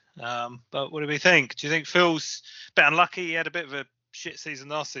Cooley. But what do we think? Do you think Phil's a bit unlucky? He had a bit of a shit season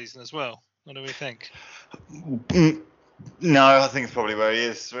last season as well. What do we think? No, I think it's probably where he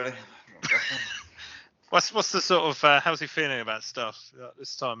is, really. What's the sort of how's he feeling about stuff?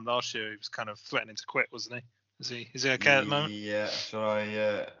 This time last year he was kind of threatening to quit, wasn't he? Is he okay at the moment? Yeah. So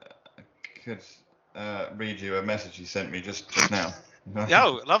I could read you a message he sent me just now.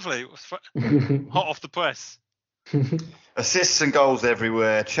 Oh, lovely! Hot off the press. Assists and goals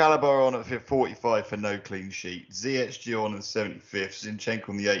everywhere. Chalobah on at 45 for no clean sheet. ZHG on at 75th. Zinchenko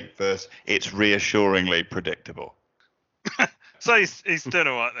on the 81st. It's reassuringly predictable. So he's doing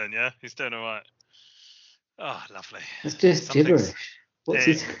all right then, yeah? He's doing all right. Oh, lovely. It's just gibberish.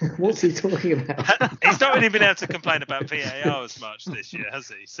 What's he talking about? He's not really been able to complain about VAR as much this year, has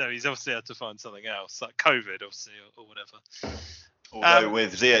he? So he's obviously had to find something else, like COVID, obviously, or whatever. Although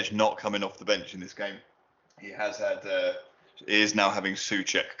with ZH not coming off the bench in this game, he has had. He is now having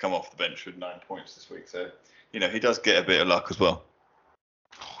Souček come off the bench with 9 points this week. So, he does get a bit of luck as well.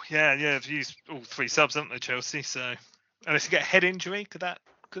 Yeah, they've used all 3 subs, haven't they, Chelsea? So, unless you get a head injury,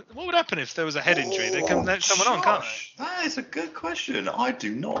 what would happen if there was a head injury? They can let someone on, can't they? That is a good question. I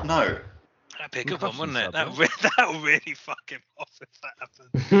do not know. That'd be a good one, wouldn't it? That would really fuck him off if that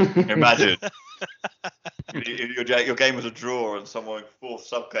happened. Imagine. Your game was a draw and someone fourth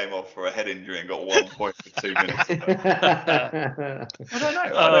sub came off for a head injury and got 1 point for 2 minutes. I don't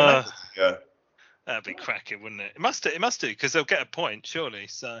know. Yeah. That'd be cracking, wouldn't it? It must do, because they'll get a point, surely.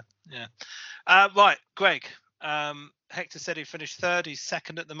 So, yeah. Right, Greg. Hector said he finished third. He's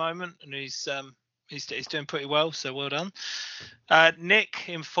second at the moment, and he's doing pretty well. So well done. Nick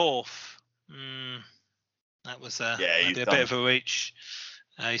in fourth. That was maybe a bit of a reach.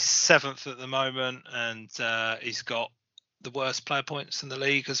 He's seventh at the moment, and he's got the worst player points in the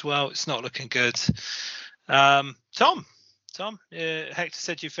league as well. It's not looking good. Tom, Hector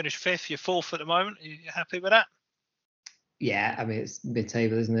said you finished fifth. You're fourth at the moment. Are you happy with that? Yeah, I mean, it's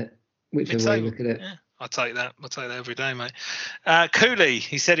mid-table, isn't it? Whichever way you look at it. Yeah, I'll take that every day, mate. Cooley,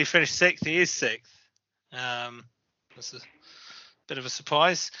 he said he finished sixth. He is sixth. That's a bit of a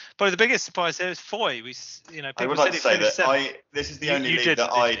surprise. Probably the biggest surprise there is Foy. I would like to say that this is the only league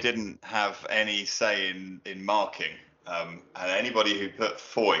that I didn't have any say in marking. And anybody who put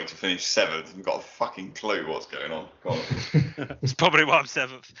Foy to finish seventh hasn't got a fucking clue what's going on. It's probably why I'm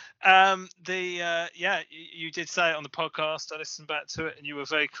seventh. You did say it on the podcast. I listened back to it, and you were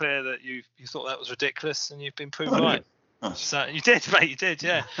very clear that you thought that was ridiculous, and you've been proved right. Nice. So you did, mate. You did,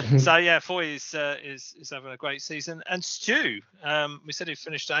 yeah. So yeah, Foy is having a great season, and Stu, we said he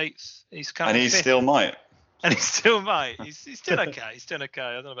finished eighth. He's coming. And he still might. And he still might. He's still okay. He's doing okay.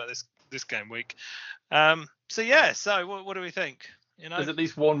 I don't know about this game week. So yeah. So what do we think? There's at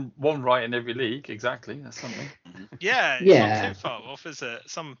least one right in every league. Exactly. That's something. Yeah. It's not too far off, is it?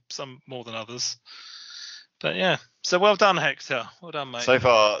 Some more than others. But yeah. So well done, Hector. Well done, mate. So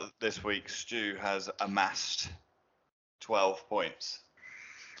far this week, Stu has amassed 12 points.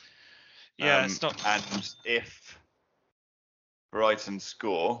 Yeah, it's not. And if Brighton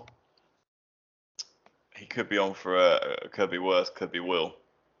score, he could be on for could be worse, could be Will.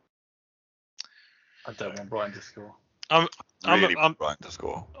 I don't want Brighton to score. I'm Brighton to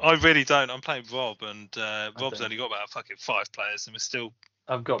score. I really don't. I'm playing Rob, and Rob's only got about fucking 5 players, and we're still.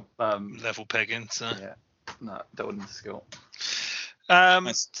 I've got level pegging. So yeah, no, don't want him to score.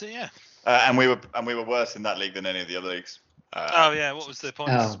 So yeah. And we were worse in that league than any of the other leagues. What was the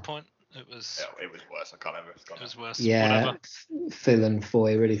point? It was worse. I can't remember. It was worse. Yeah, Whatever. Phil and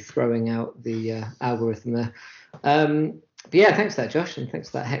Foy really throwing out the algorithm there. But yeah, thanks for that, Josh, and thanks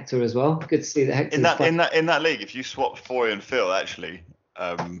for that, Hector, as well. Good to see that Hector. In that league, if you swap Foy and Phil, actually,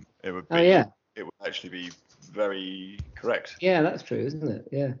 it would be. Oh yeah. It would actually be very correct. Yeah, that's true, isn't it?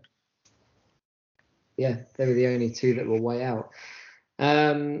 Yeah. Yeah, they were the only two that were way out.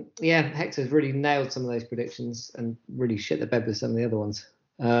 Yeah, Hector's really nailed some of those predictions and really shit the bed with some of the other ones.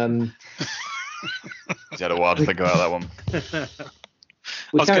 He's had a while to think about that one.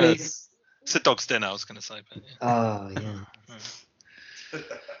 It's a dog's dinner, I was going to say. But yeah. Oh, yeah.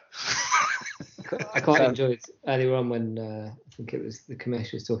 I quite enjoyed earlier on when I think it was the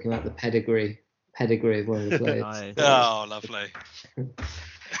commissioner was talking about the pedigree pedigree of one of the players. Nice. Oh, lovely.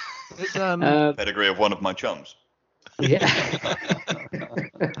 It's, Pedigree of one of my chums. Yeah.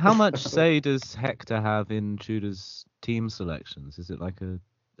 how much say does Hector have in Tudor's team selections? Is it like a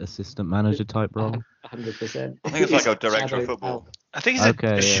assistant manager type role? 100%. I think it's like a director of football. I think he's Okay,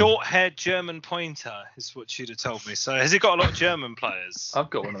 a yeah. short-haired German pointer, is what she'd have told me. So has he got a lot of German players? I've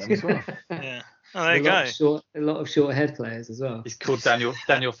got one of them as well. Yeah. Oh, there you go. A lot of short head players as well. He's called Daniel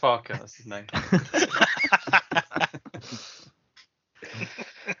Farker. That's his name.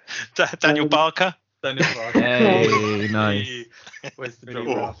 Daniel Barker. Daniel Farker. Hey, nice. Where's the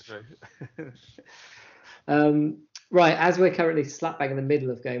Really drum roll? Right, as we're currently slap bang in the middle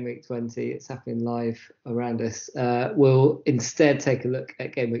of game week 20, it's happening live around us. We'll instead take a look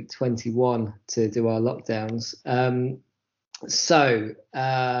at game week 21 to do our lockdowns.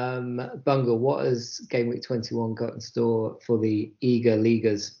 Bungle, what has game week 21 got in store for the eager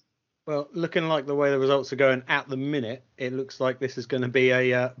leaguers? Well, looking like the way the results are going at the minute, it looks like this is going to be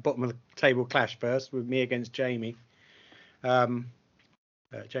a bottom of the table clash first with me against Jamie.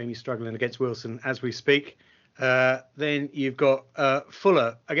 Jamie's struggling against Wilson as we speak. Then you've got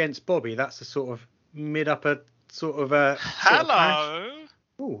Fuller against Bobby. That's a sort of mid-upper sort of. Hello.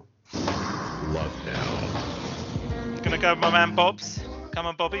 Ooh. Gonna go with my man Bobs. Come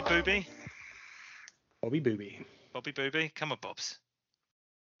on, Bobby Booby. Bobby Booby. Bobby Booby. Come on, Bobs.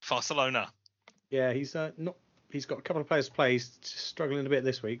 Barcelona. Yeah, he's not. He's got a couple of players to play. He's struggling a bit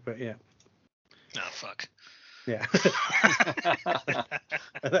this week, but yeah. Oh, fuck. Yeah.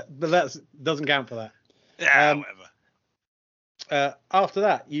 but that doesn't count for that. Yeah, whatever. After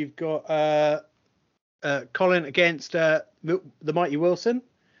that, you've got Colin against the mighty Wilson.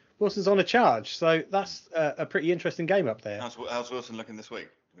 Wilson's on a charge, so that's a pretty interesting game up there. How's Wilson looking this week?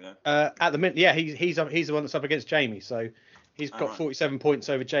 You know? At the minute, yeah, he's the one that's up against Jamie, so he's got 47 points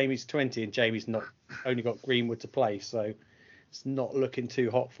over Jamie's 20, and Jamie's only got Greenwood to play, so it's not looking too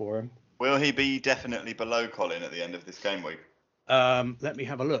hot for him. Will he be definitely below Colin at the end of this game week? Let me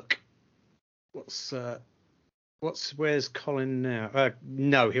have a look. Where's Colin now?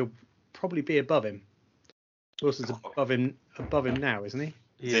 No, he'll probably be above him. Wilson's above him now, isn't he?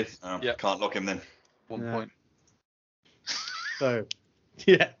 He is. Yeah. Can't lock him then. 1 point. So,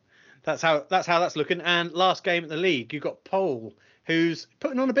 yeah, that's how that's looking. And last game at the league, you've got Pole, who's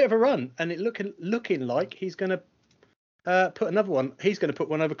putting on a bit of a run, and it looking like he's going to put another one. He's going to put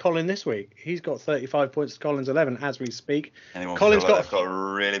one over Colin this week. He's got 35 points to Colin's 11 as we speak. Anyone Colin's got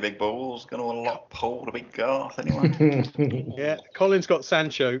really big balls. Going to unlock Pole to beat Garth. Anyone? Yeah, Colin's got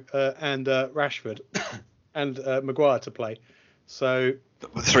Sancho and Rashford and Maguire to play. So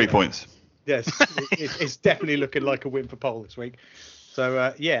With 3 points. yes, it's definitely looking like a win for Pole this week.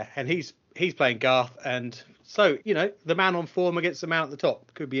 So yeah, and he's playing Garth, and so the man on form against the man at the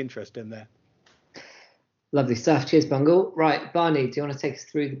top could be interesting there. Lovely stuff. Cheers, Bungle. Right, Barney, do you want to take us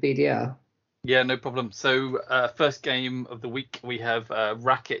through the BDR? Yeah, no problem. So first game of the week, we have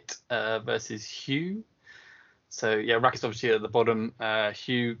Racket versus Hugh. So yeah, Racket's obviously at the bottom.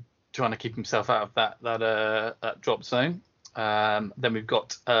 Hugh trying to keep himself out of that drop zone. Then we've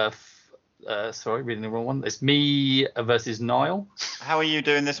got sorry, reading the wrong one. It's me versus Niall. How are you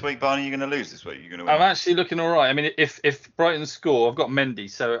doing this week, Barney? You're going to lose this week? You're going to win? I'm actually looking all right. I mean, if Brighton score, I've got Mendy,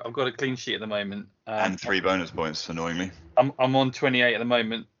 so I've got a clean sheet at the moment. And 3 bonus points, annoyingly. I'm on 28 at the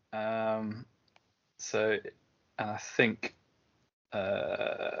moment. So, and I think,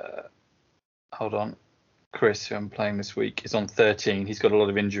 hold on, Chris, who I'm playing this week, is on 13. He's got a lot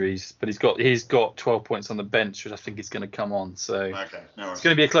of injuries, but he's got 12 points on the bench, which I think is going to come on. So Okay, no worries. it's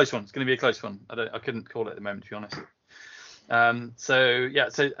going to be a close one. I couldn't call it at the moment, to be honest. And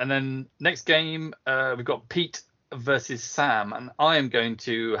then next game we've got Pete versus Sam, and I am going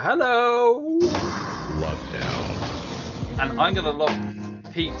to and I'm going to lock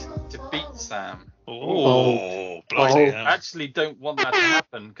Pete to beat Sam. Oh, bloody I hell. actually don't want that to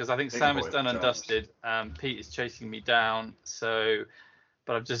happen because I think Big Sam boy is done and Charles. dusted. Pete is chasing me down. So,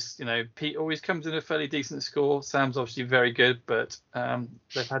 but I've just, Pete always comes in a fairly decent score. Sam's obviously very good, but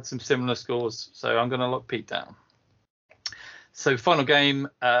they've had some similar scores. So I'm going to lock Pete down. So final game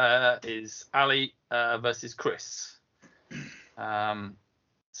is Ali versus Chris. Nice.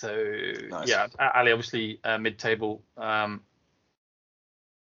 Yeah, Ali obviously mid-table.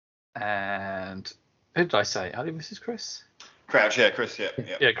 And who did I say? Ali versus Chris? Crouch, yeah, Chris, yeah.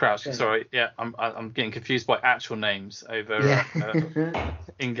 Yeah, Crouch. Sorry, yeah, I'm getting confused by actual names over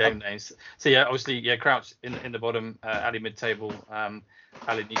in-game names. So yeah, obviously, yeah, Crouch in the bottom, Ali mid-table.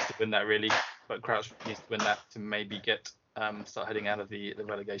 Ali needs to win that really, but Crouch needs to win that to maybe get start heading out of the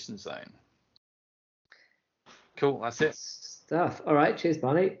relegation zone. Cool, that's it. stuff. All right, cheers,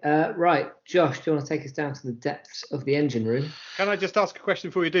 Barney. Right, Josh, do you want to take us down to the depths of the engine room? Can I just ask a question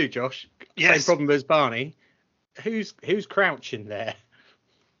before you do, Josh? Yes. Same problem as Barney. Who's crouching there?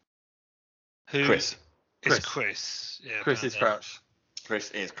 Who Chris. is Chris? Yeah, Chris is Crouch.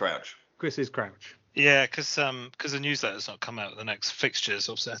 Chris is Crouch. Chris is crouch. Yeah, because the newsletter's not come out with the next fixtures.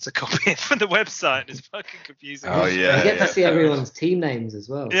 Also, I had to copy it from the website. It's fucking confusing. Oh, yeah. You get to see everyone's team names as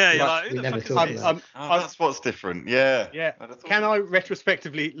well. Yeah, you're Like, like, we who the never fuck is talk this? about. Oh, that's what's different. Yeah. Yeah. I'd have thought Can so. I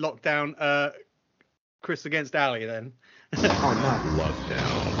retrospectively lock down Chris against Ali then? Oh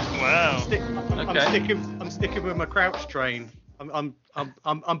Wow. I'm sticking with my crouch train. I'm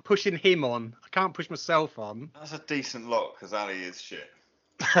pushing him on. I can't push myself on. That's a decent lock because Ali is shit.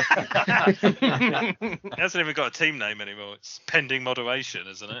 He hasn't even got a team name anymore. It's pending moderation,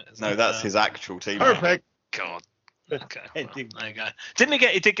 isn't it? No, that's his actual team. Perfect. God. Okay. Well, Pending. there you go.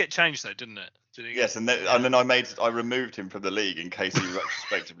 It did get changed though, didn't it? Did he Yes, and then I removed him from the league in case he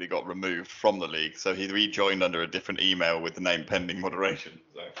retrospectively got removed from the league. So he rejoined under a different email with the name pending moderation.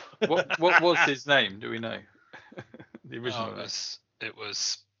 So. What was his name? Do we know? The Oh, original. it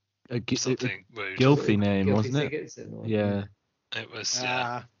was A something rude. Gilfy name, Gilfy wasn't it? Sigurdsson, or- Yeah. It was.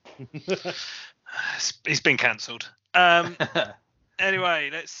 Yeah. Ah. He's been cancelled. Anyway,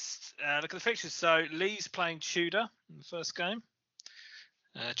 let's look at the fixtures. So Lee's playing Tudor in the first game.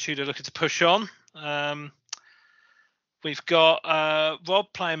 Tudor looking to push on. We've got Rob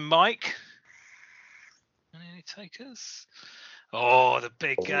playing Mike. Any takers? Oh, the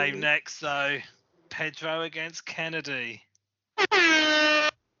big game next though. Pedro against Kennedy.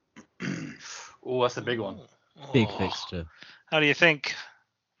 Oh, that's a big one. Big Oh. fixture. How do you think?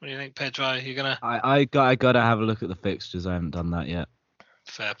 What do you think, Pedro? You're gonna I gotta have a look at the fixtures. I haven't done that yet.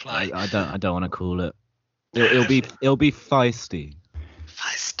 fair play. I don't want to call it. It'll be feisty.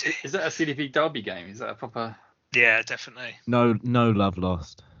 Feisty. Is that a CDP derby game? Is that a proper? Yeah, definitely. No love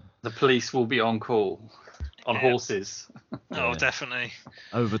lost. The police will be on call on Yeah. horses. Oh, Yeah. definitely.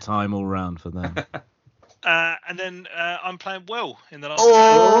 Overtime all round for them. And then I'm playing Will in the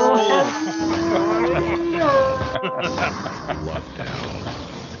last.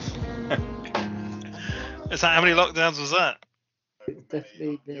 Is that how many lockdowns was that? It's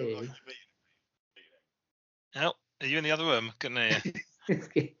definitely me. Oh, are you in the other room? Couldn't hear you.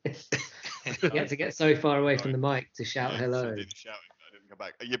 You have to get so far away from the mic to shout hello. I didn't come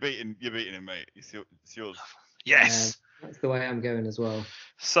back. You're beating him, mate. It's yours. Yes. That's the way I'm going as well.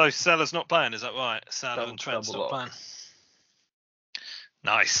 So Salah's not playing, is that right? Salah Double- and Trent's double not lock. playing.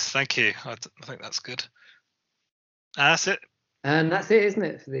 Nice, thank you. I think that's good. That's it. And that's it, isn't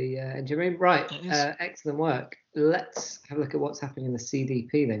it, for the engine room? Right, It is. excellent work. Let's have a look at what's happening in the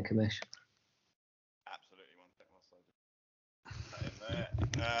CDP then, Commish. Absolutely. One second. I'll slide that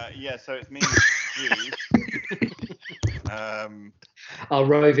in there. Yeah, so it's me and Stu. Our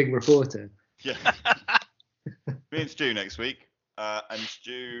roving reporter. Yeah. Me and Stu next week. And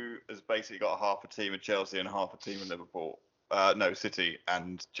Stu has basically got half a team of Chelsea and half a team of Liverpool. No, City.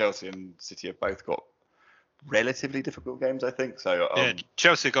 And Chelsea and City have both got relatively difficult games, I think. So Yeah,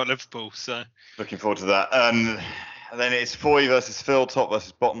 Chelsea got Liverpool, so looking forward to that. And then it's Foy versus Phil, top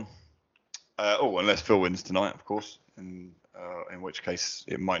versus bottom. Unless Phil wins tonight, of course. In which case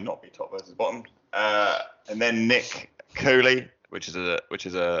it might not be top versus bottom. And then Nick Cooley, which is a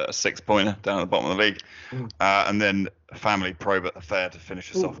 6-pointer down at the bottom of the league. And then Family Probe at the fair to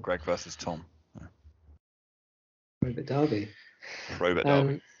finish us off. Greg versus Tom. Robert Derby. Probe at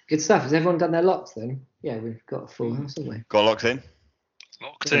Derby. Good stuff. Has everyone done their locks then? Yeah, we've got a full house, haven't we? Got locked in?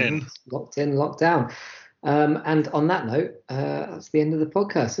 locked in. Locked in, locked down. And on that note, that's the end of the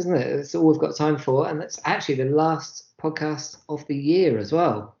podcast, isn't it? That's all we've got time for. And that's actually the last podcast of the year as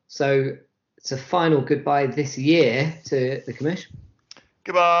well. So it's a final goodbye this year to the commission.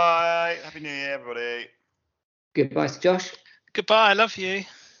 Goodbye. Happy New Year, everybody. Goodbye to Josh. Goodbye, I love you.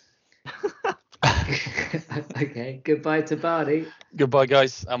 Okay, goodbye to Barney. Goodbye,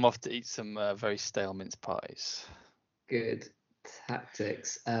 guys. I'm off to eat some very stale mince pies. Good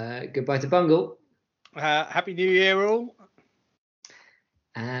tactics. Goodbye to Bungle. Happy New Year, all.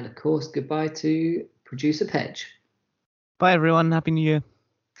 And of course, goodbye to producer Pedge. Bye everyone. Happy New Year.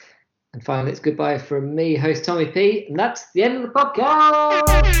 And finally, it's goodbye from me, host Tommy P. And that's the end of the podcast.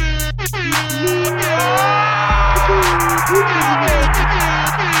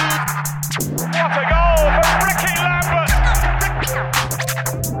 What a goal from Ricky Lambert!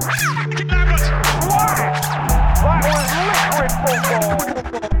 Ricky Lambert! Wow! That was liquid football!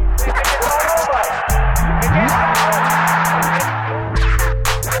 It gets all over! It gets all over!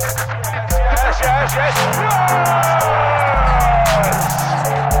 Yes, yes, yes! No!